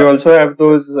 We also have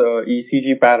those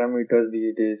ECG parameters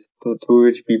these days, through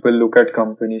which people look at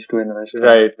companies to invest in.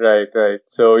 right.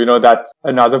 So, that's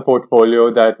another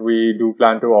portfolio that we do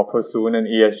plan to offer soon, an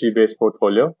ESG based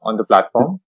portfolio on the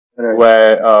platform, Right.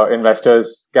 where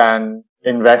investors can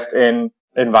invest in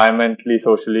environmentally,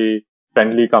 socially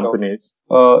friendly companies.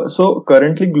 So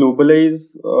currently, Globalize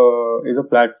is a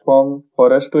platform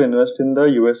for us to invest in the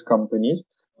US companies.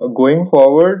 Going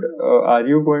forward, are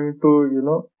you going to,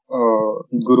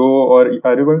 grow, or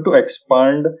are you going to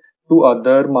expand to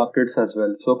other markets as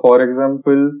well? So, for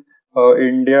example,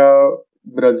 India,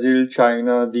 Brazil,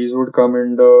 China, these would come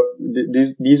in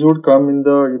these would come in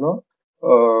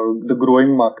the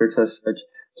growing markets as such.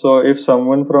 So, if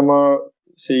someone from a,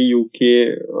 say, UK,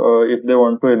 if they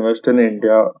want to invest in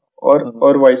India,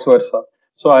 or vice versa.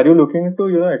 So are you looking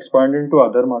to expand into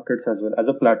other markets as well as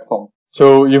a platform?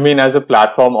 So you mean as a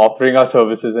platform offering our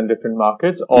services in different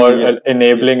markets, or Yes.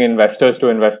 enabling investors to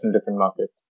invest in different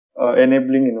markets?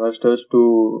 Enabling investors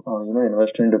to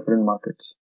invest in different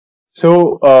markets.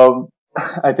 So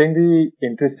I think the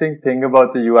interesting thing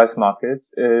about the US markets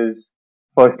is,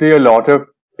 firstly, a lot of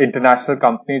international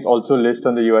companies also list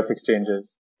on the US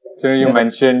exchanges. So you Yeah.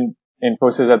 mentioned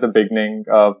Infosys at the beginning.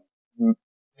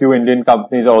 Few Indian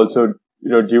companies are also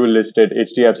dual listed.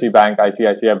 HDFC Bank,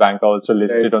 ICICI Bank are also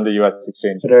listed Right. on the US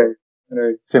exchange. Right.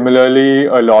 Right. Similarly,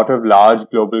 a lot of large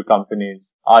global companies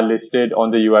are listed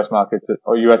on the US markets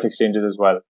or US exchanges as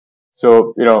well. So,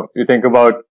 you think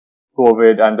about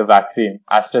COVID and the vaccine.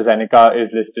 AstraZeneca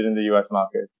is listed in the US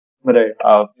market. Right.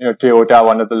 Toyota,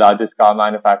 one of the largest car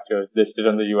manufacturers, listed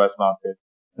on the US market.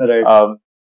 Right.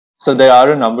 So there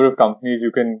are a number of companies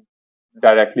you can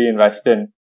directly invest in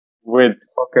with,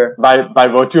 Okay. by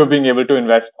virtue of being able to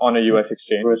invest on a US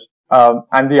exchange. Good.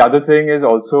 And the other thing is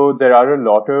also there are a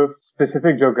lot of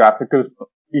specific geographical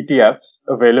ETFs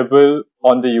available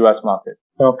on the US market.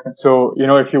 Okay. So,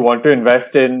 if you want to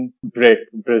invest in BRIC,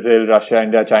 Brazil, Russia,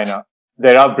 India, China,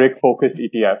 there are BRIC focused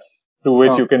ETFs to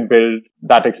which you can build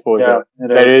that exposure. Yeah.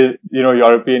 Right. There is,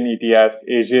 European ETFs,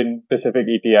 Asian Pacific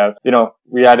ETFs.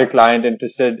 We had a client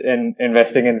interested in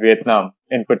investing in Vietnam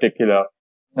in particular.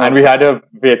 and we Okay. had a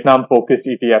Vietnam focused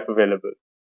ETF available.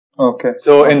 Okay.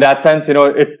 So in Okay. that sense,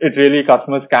 it really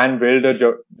customers can build a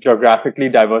geographically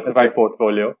diversified Right.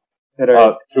 portfolio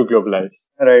Right. through Globalize.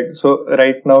 Right. So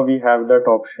right now we have that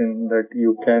option that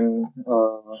you can,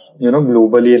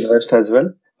 globally invest as well,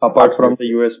 apart from the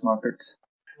Absolutely. US markets.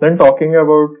 Then talking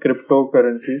about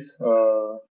cryptocurrencies,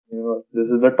 this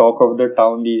is the talk of the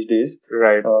town these days.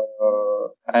 Right.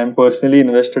 I am personally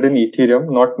invested in Ethereum,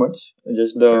 not much,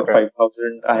 just the Okay.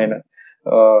 5,000 INR.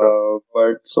 Sure.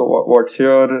 But so what's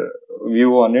your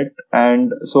view on it?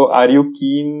 And so are you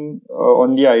keen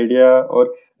on the idea, or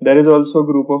there is also a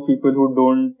group of people who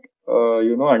don't,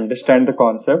 understand the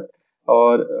concept,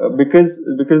 or because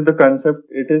the concept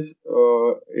it is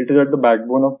at the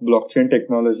backbone of blockchain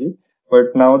technology,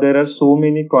 but now there are so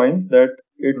many coins that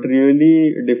it Hmm.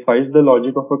 really defies the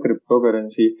logic of a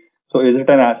cryptocurrency. So is it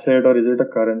an asset or is it a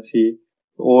currency?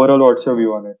 Overall, what's your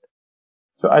view on it?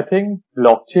 So I think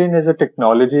blockchain as a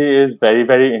technology is very,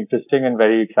 very interesting and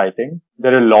very exciting.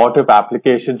 There are a lot of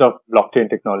applications of blockchain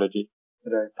technology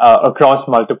Right. across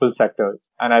multiple sectors.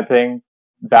 And I think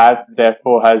that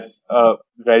therefore has a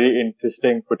very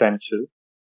interesting potential.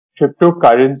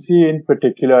 Cryptocurrency in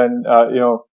particular, and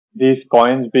these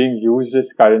coins being used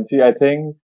as currency, I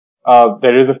think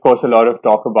there is of course a lot of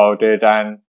talk about it,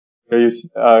 and there is,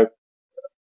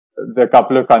 the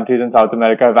couple of countries in South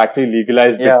America have actually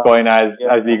legalized Yeah. Bitcoin as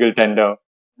Yeah. legal tender,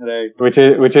 Right. which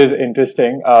is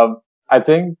interesting. I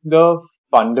think the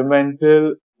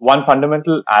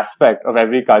fundamental aspect of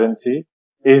every currency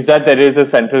is that there is a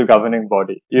central governing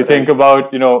body. You Right. think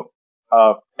about,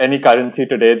 any currency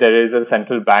today, there is a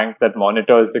central bank that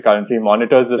monitors the currency,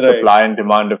 monitors the Right. supply and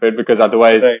demand of it, because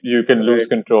otherwise Right. you can lose Right.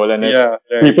 control. And if Yeah.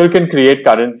 Right. people can create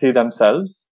currency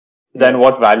themselves, then Yeah.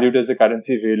 what value does the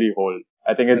currency really hold?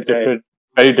 I think it's Right.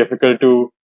 very difficult to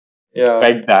Yeah.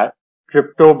 peg that.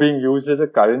 Crypto being used as a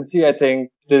currency, I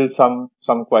think still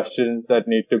some questions that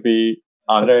need to be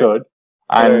Right. answered,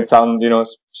 and Right. some,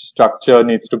 structure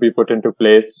needs to be put into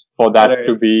place for that Right.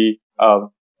 to be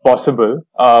possible.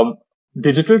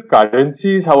 Digital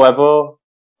currencies, however,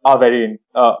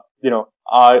 are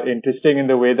are interesting in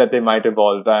the way that they might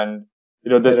evolve. And,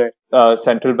 this Right.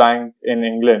 central bank in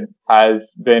England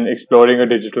has been exploring a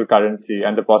digital currency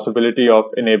and the possibility of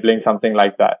enabling something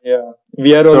like that. Yeah.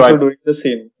 We are So also I doing the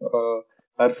same.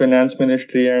 Our finance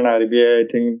ministry and RBI, I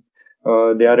think,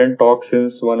 they are in talks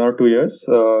since 1 or 2 years.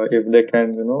 If they can,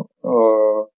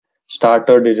 start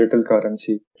a digital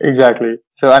currency. Exactly.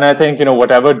 So, and I think,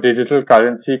 whatever digital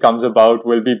currency comes about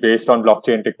will be based on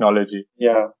blockchain technology,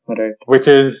 Yeah. Right. which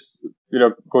is,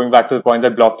 going back to the point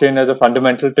that blockchain as a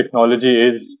fundamental technology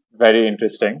is very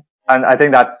interesting. And I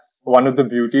think that's one of the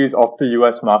beauties of the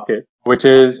US market, which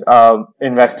is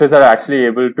investors are actually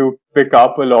able to pick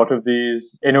up a lot of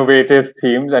these innovative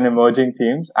themes and emerging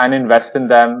themes and invest in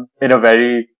them in a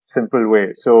very simple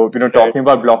way. So, Right. talking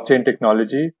about blockchain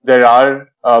technology, there are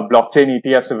blockchain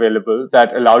ETFs available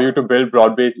that allow you to build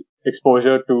broad-based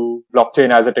exposure to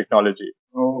blockchain as a technology.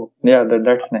 Oh, yeah.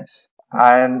 That's nice.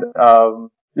 And,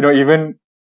 even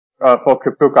for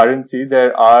cryptocurrency,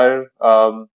 there are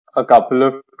a couple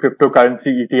of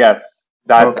cryptocurrency ETFs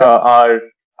that Okay.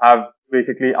 have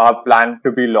basically are planned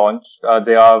to be launched.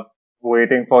 They are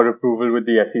waiting for approval with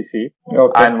the SEC,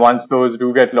 Okay. and once those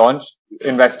do get launched,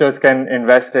 investors can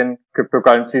invest in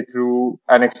cryptocurrency through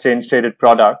an exchange traded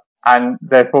product, and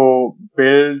therefore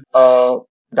build a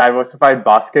diversified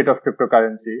basket of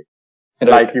cryptocurrency,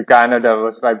 Right. like you can a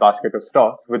diversified basket of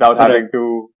stocks, without Right. having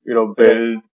to Right.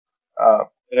 build uh,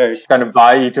 Right. kind of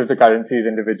buy each of the currencies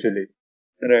individually.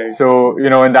 Right. So,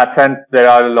 in that sense, there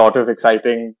are a lot of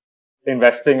exciting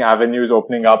investing avenues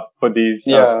opening up for these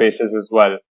Yeah. spaces as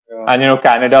well. Yeah. And,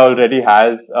 Canada already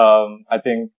has, I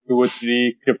think, 2 or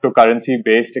 3 cryptocurrency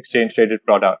based exchange traded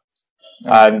products.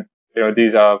 Okay. And,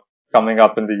 these are coming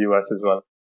up in the US as well.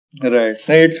 Right.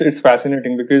 No, it's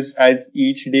fascinating because as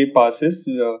each day passes,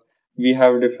 we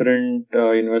have different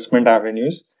investment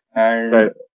avenues, and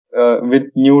Right. with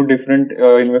new different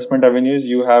investment avenues,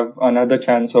 you have another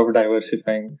chance of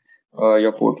diversifying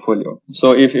your portfolio.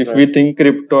 So if we Right. think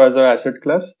crypto as an asset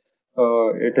class,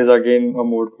 it is again a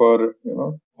mode for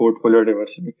portfolio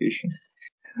diversification.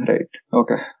 Right.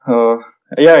 Okay.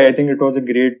 Yeah, I think it was a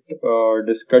great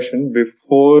discussion.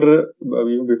 Before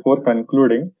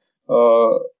concluding,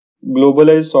 uh,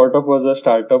 Globalize sort of was a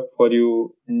startup for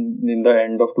you in the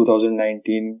end of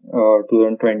 2019,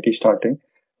 2020 starting.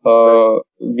 Right.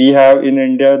 We have in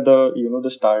India the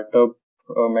startup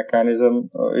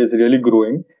mechanism is really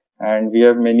growing, and we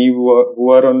have many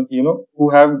who are on who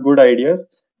have good ideas,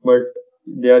 but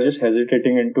they are just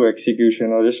hesitating into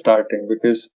execution or just starting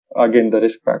because again the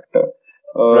risk factor.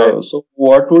 Right. So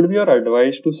what would be your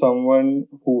advice to someone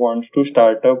who wants to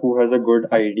start up, who has a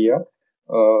good idea?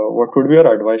 What would be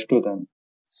your advice to them?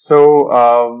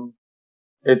 So,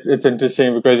 it's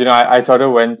interesting because, I sort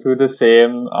of went through the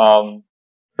same,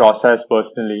 process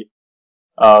personally.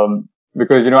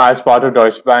 Because, as part of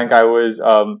Deutsche Bank, I was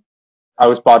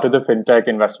part of the fintech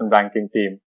investment banking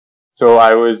team. So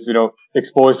I was,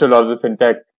 exposed to a lot of the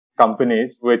fintech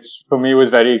companies, which for me was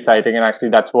very exciting. And actually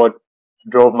that's what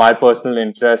drove my personal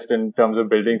interest in terms of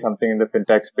building something in the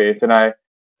fintech space. And I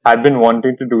had been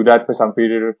wanting to do that for some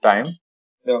period of time.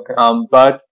 Okay.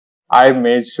 But I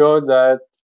made sure that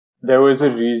there was a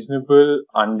reasonable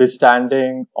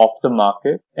understanding of the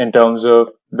market in terms of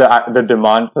the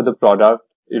demand for the product,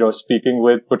 speaking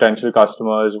with potential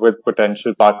customers, with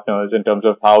potential partners in terms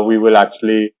of how we will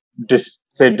actually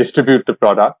distribute the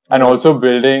product, and also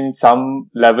building some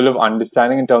level of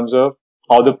understanding in terms of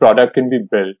how the product can be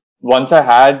built. Once I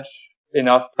had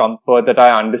enough comfort that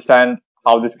I understand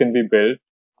how this can be built,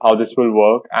 how this will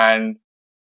work, and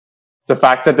the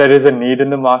fact that there is a need in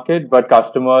the market, but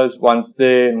customers, once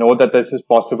they know that this is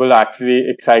possible, are actually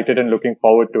excited and looking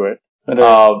forward to it.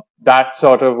 Right. That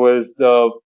sort of was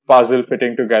the puzzle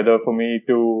fitting together for me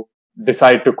to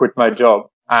decide to quit my job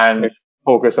and Right.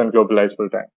 focus on Globalize full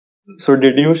time. So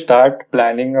did you start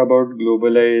planning about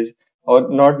Globalize or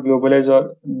not Globalize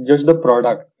or just the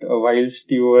product whilst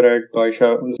you were at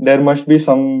Toysha? There must be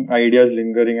some ideas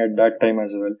lingering at that time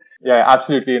as well. Yeah,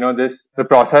 absolutely.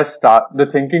 The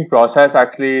thinking process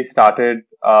actually started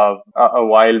a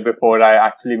while before I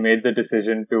actually made the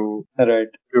decision Right.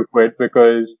 to quit,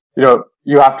 because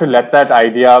you have to let that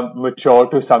idea mature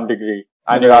to some degree,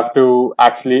 and you Right. have to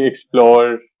actually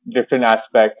explore different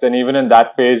aspects. And even in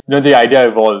that phase, the idea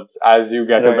evolves as you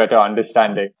get a Right. better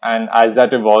understanding, and as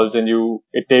that evolves and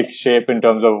it takes shape in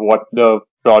terms of what the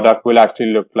product will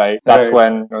actually look like. That's Right.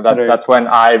 when Right. that's when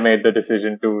I made the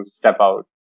decision to step out.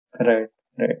 Right.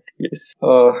 Right. Yes.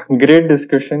 Great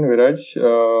discussion, Viraj.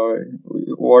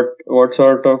 What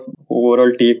sort of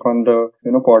overall take on the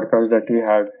podcast that we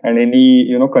had, and any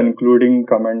concluding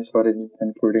comments or any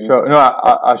concluding? Sure. No,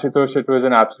 Ashutosh, it was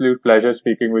an absolute pleasure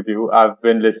speaking with you. I've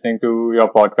been listening to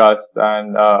your podcast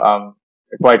and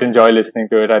quite enjoy listening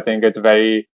to it. I think it's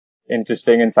very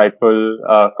interesting, insightful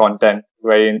content,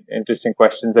 very interesting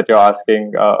questions that you're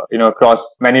asking,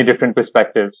 across many different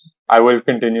perspectives. I will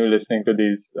continue listening to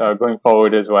these going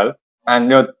forward as well.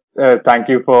 And thank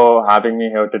you for having me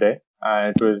here today.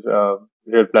 It was a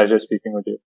real pleasure speaking with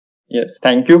you. Yes,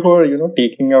 thank you for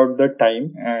taking out the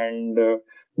time and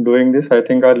doing this. I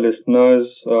think our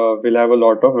listeners will have a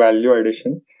lot of value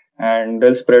addition, and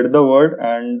they'll spread the word.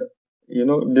 And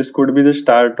this could be the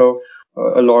start of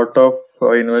a lot of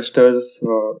investors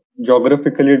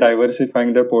geographically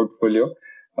diversifying their portfolio.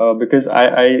 Because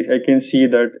I can see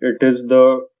that it is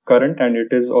the current and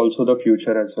it is also the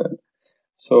future as well.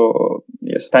 So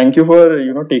yes, thank you for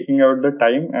taking out the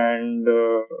time and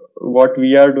what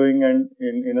we are doing, and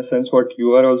in a sense what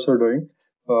you are also doing.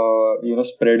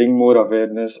 Spreading more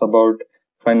awareness about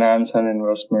finance and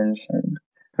investments,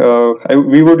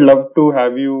 and we would love to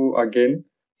have you again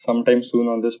sometime soon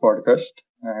on this podcast.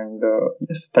 And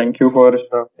yes, thank you for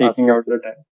Sure. taking out Absolutely. the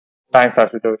time. Thanks,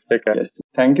 Ashutosh. Take care. Yes.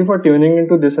 Thank you for tuning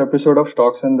into this episode of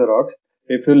Stocks and the Rocks.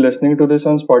 If you're listening to this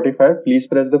on Spotify, please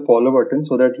press the follow button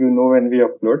so that you know when we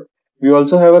upload. We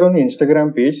also have our own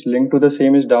Instagram page. Link to the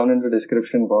same is down in the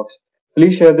description box.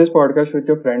 Please share this podcast with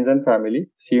your friends and family.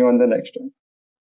 See you on the next one.